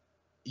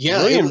 Yeah,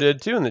 William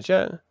did too in the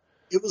chat.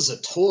 It was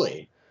a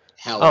toy,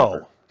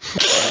 however.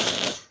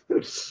 Oh.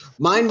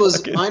 Mine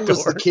was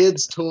the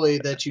kid's toy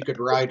that you could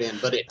ride in,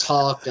 but it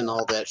talked and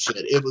all that shit.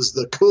 It was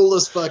the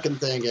coolest fucking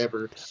thing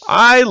ever.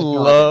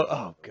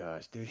 Oh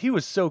gosh, dude, he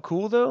was so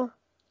cool though.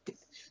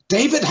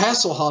 David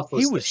Hasselhoff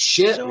was the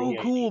shit. So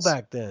cool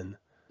back then.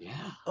 Yeah.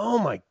 Oh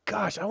my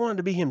gosh, I wanted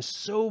to be him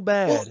so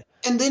bad. Well,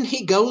 and then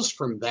he goes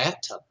from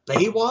that to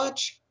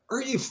Baywatch.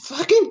 Are you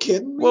fucking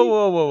kidding me?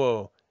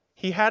 Whoa.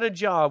 He had a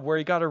job where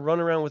he got to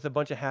run around with a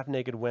bunch of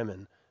half-naked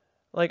women.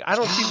 Like, I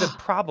don't see the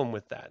problem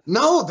with that.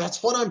 No,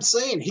 that's what I'm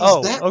saying. He's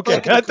that okay.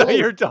 fucking I cool. thought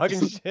you were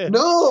talking shit.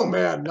 No,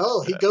 man,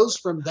 no. He goes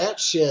from that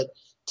shit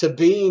to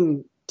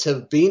being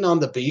on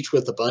the beach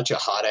with a bunch of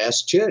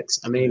hot-ass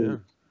chicks. I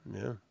mean,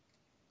 yeah.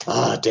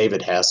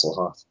 David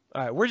Hasselhoff.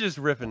 All right, we're just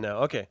riffing now.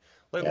 Okay.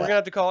 We're going to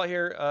have to call it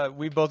here.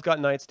 We both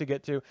got nights to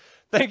get to.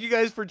 Thank you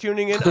guys for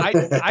tuning in. I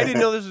didn't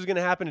know this was going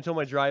to happen until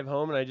my drive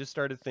home, and I just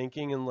started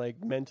thinking and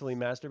like mentally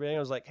masturbating. I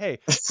was like, hey,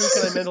 who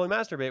can I mentally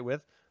masturbate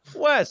with?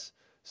 Wes.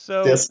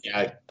 So this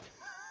guy.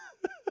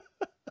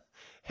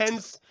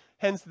 hence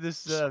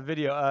this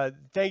video.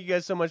 Thank you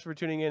guys so much for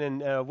tuning in.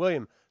 And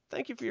William,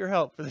 thank you for your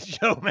help for the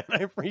show, man.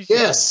 I appreciate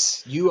it.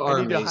 Yes, you are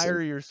amazing. I need amazing. to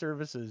hire your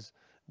services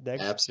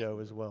next show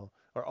as well.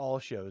 Or all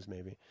shows,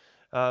 maybe.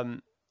 All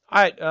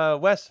right,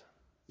 Wes.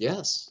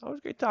 Yes.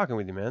 Always great talking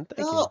with you, man.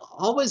 Thank you.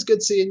 Always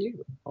good seeing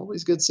you.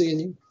 Always good seeing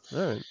you.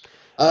 All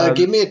right.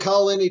 Give me a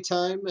call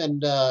anytime,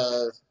 and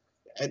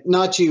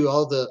not you,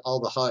 all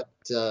the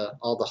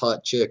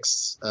hot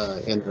chicks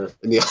in the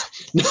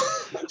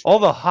all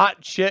the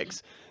hot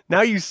chicks.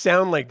 Now you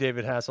sound like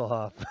David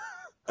Hasselhoff.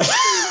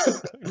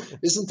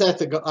 Isn't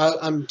that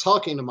I'm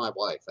talking to my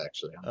wife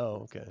actually.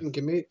 Oh, okay.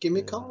 Give me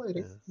a call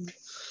later. Yeah.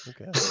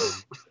 Okay.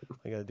 All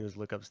I gotta do is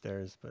look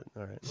upstairs, but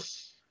all right.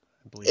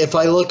 If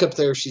I look up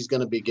there, she's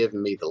going to be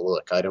giving me the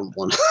look. I don't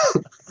want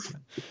to.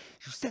 You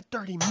said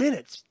 30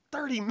 minutes.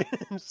 30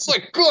 minutes. It's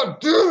like,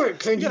 God damn it.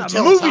 Can you got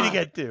tell a movie time? to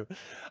get to.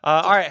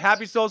 All right.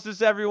 Happy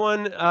solstice,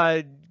 everyone.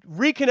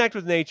 Reconnect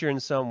with nature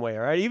in some way.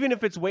 All right. Even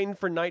if it's waiting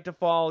for night to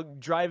fall,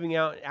 driving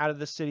out of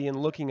the city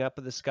and looking up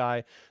at the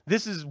sky.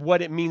 This is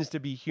what it means to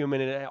be human.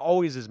 And it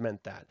always has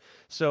meant that.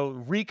 So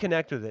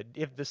reconnect with it.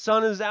 If the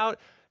sun is out,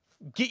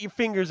 get your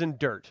fingers in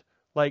dirt.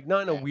 Like,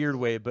 not in a weird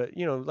way, but,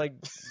 you know, like,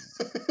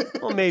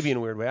 well, maybe in a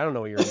weird way. I don't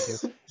know what you're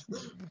into.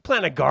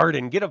 Plant a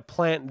garden, get a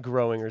plant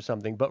growing or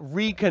something, but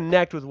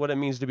reconnect with what it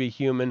means to be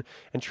human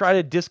and try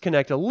to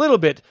disconnect a little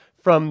bit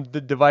from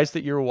the device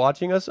that you're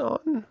watching us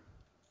on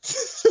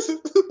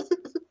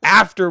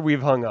after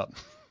we've hung up.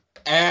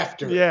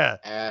 After. Yeah.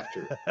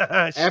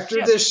 After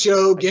this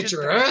show, get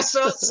your ass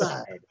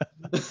outside.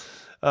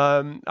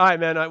 All right,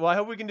 man. Well, I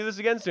hope we can do this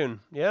again soon.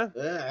 Yeah.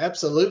 Yeah,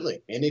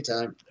 absolutely.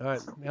 Anytime. All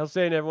right. Hail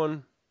Satan,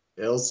 everyone.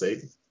 Hail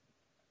Satan.